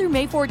 Now through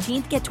May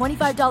 14th, get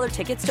 $25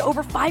 tickets to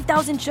over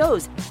 5,000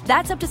 shows.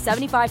 That's up to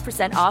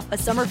 75% off a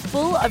summer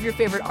full of your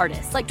favorite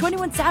artists like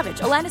 21 Savage,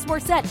 Alanis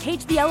Morissette,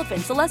 Cage the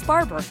Elephant, Celeste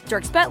Barber,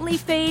 Dierks Bentley,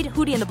 Fade,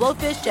 Hootie and the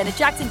Blowfish, Janet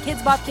Jackson,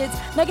 Kids Bop Kids,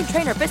 Meghan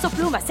Trainor, Peso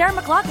Pluma, Sarah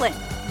McLachlan.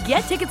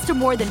 Get tickets to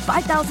more than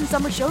 5,000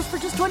 summer shows for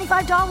just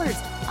 $25.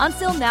 On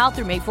sale now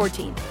through May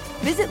 14th.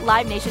 Visit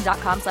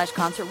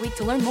livenation.com/Concert Week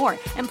to learn more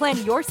and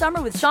plan your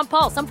summer with Sean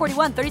Paul, Sum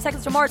 41, 30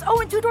 Seconds to Mars,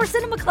 and Two Door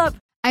Cinema Club.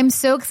 I'm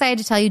so excited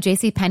to tell you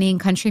JCPenney and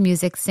country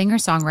music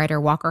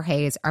singer-songwriter Walker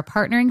Hayes are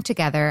partnering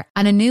together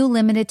on a new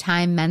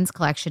limited-time men's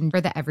collection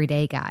for the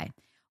everyday guy.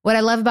 What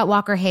I love about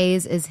Walker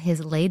Hayes is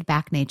his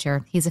laid-back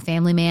nature. He's a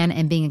family man,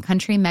 and being a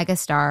country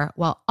megastar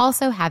while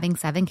also having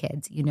 7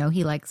 kids, you know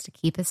he likes to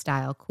keep his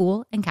style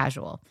cool and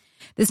casual.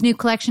 This new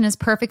collection is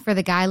perfect for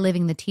the guy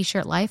living the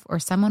t-shirt life or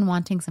someone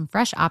wanting some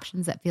fresh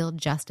options that feel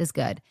just as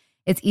good.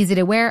 It's easy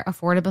to wear,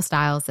 affordable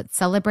styles that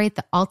celebrate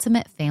the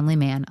ultimate family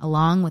man,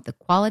 along with the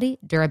quality,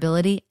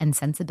 durability, and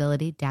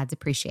sensibility dads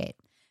appreciate.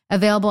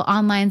 Available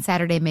online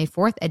Saturday, May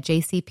 4th at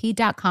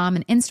jcp.com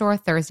and in-store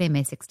Thursday,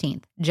 May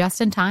 16th. Just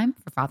in time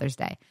for Father's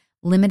Day.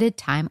 Limited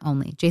time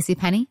only.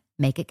 JCPenney,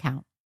 make it count.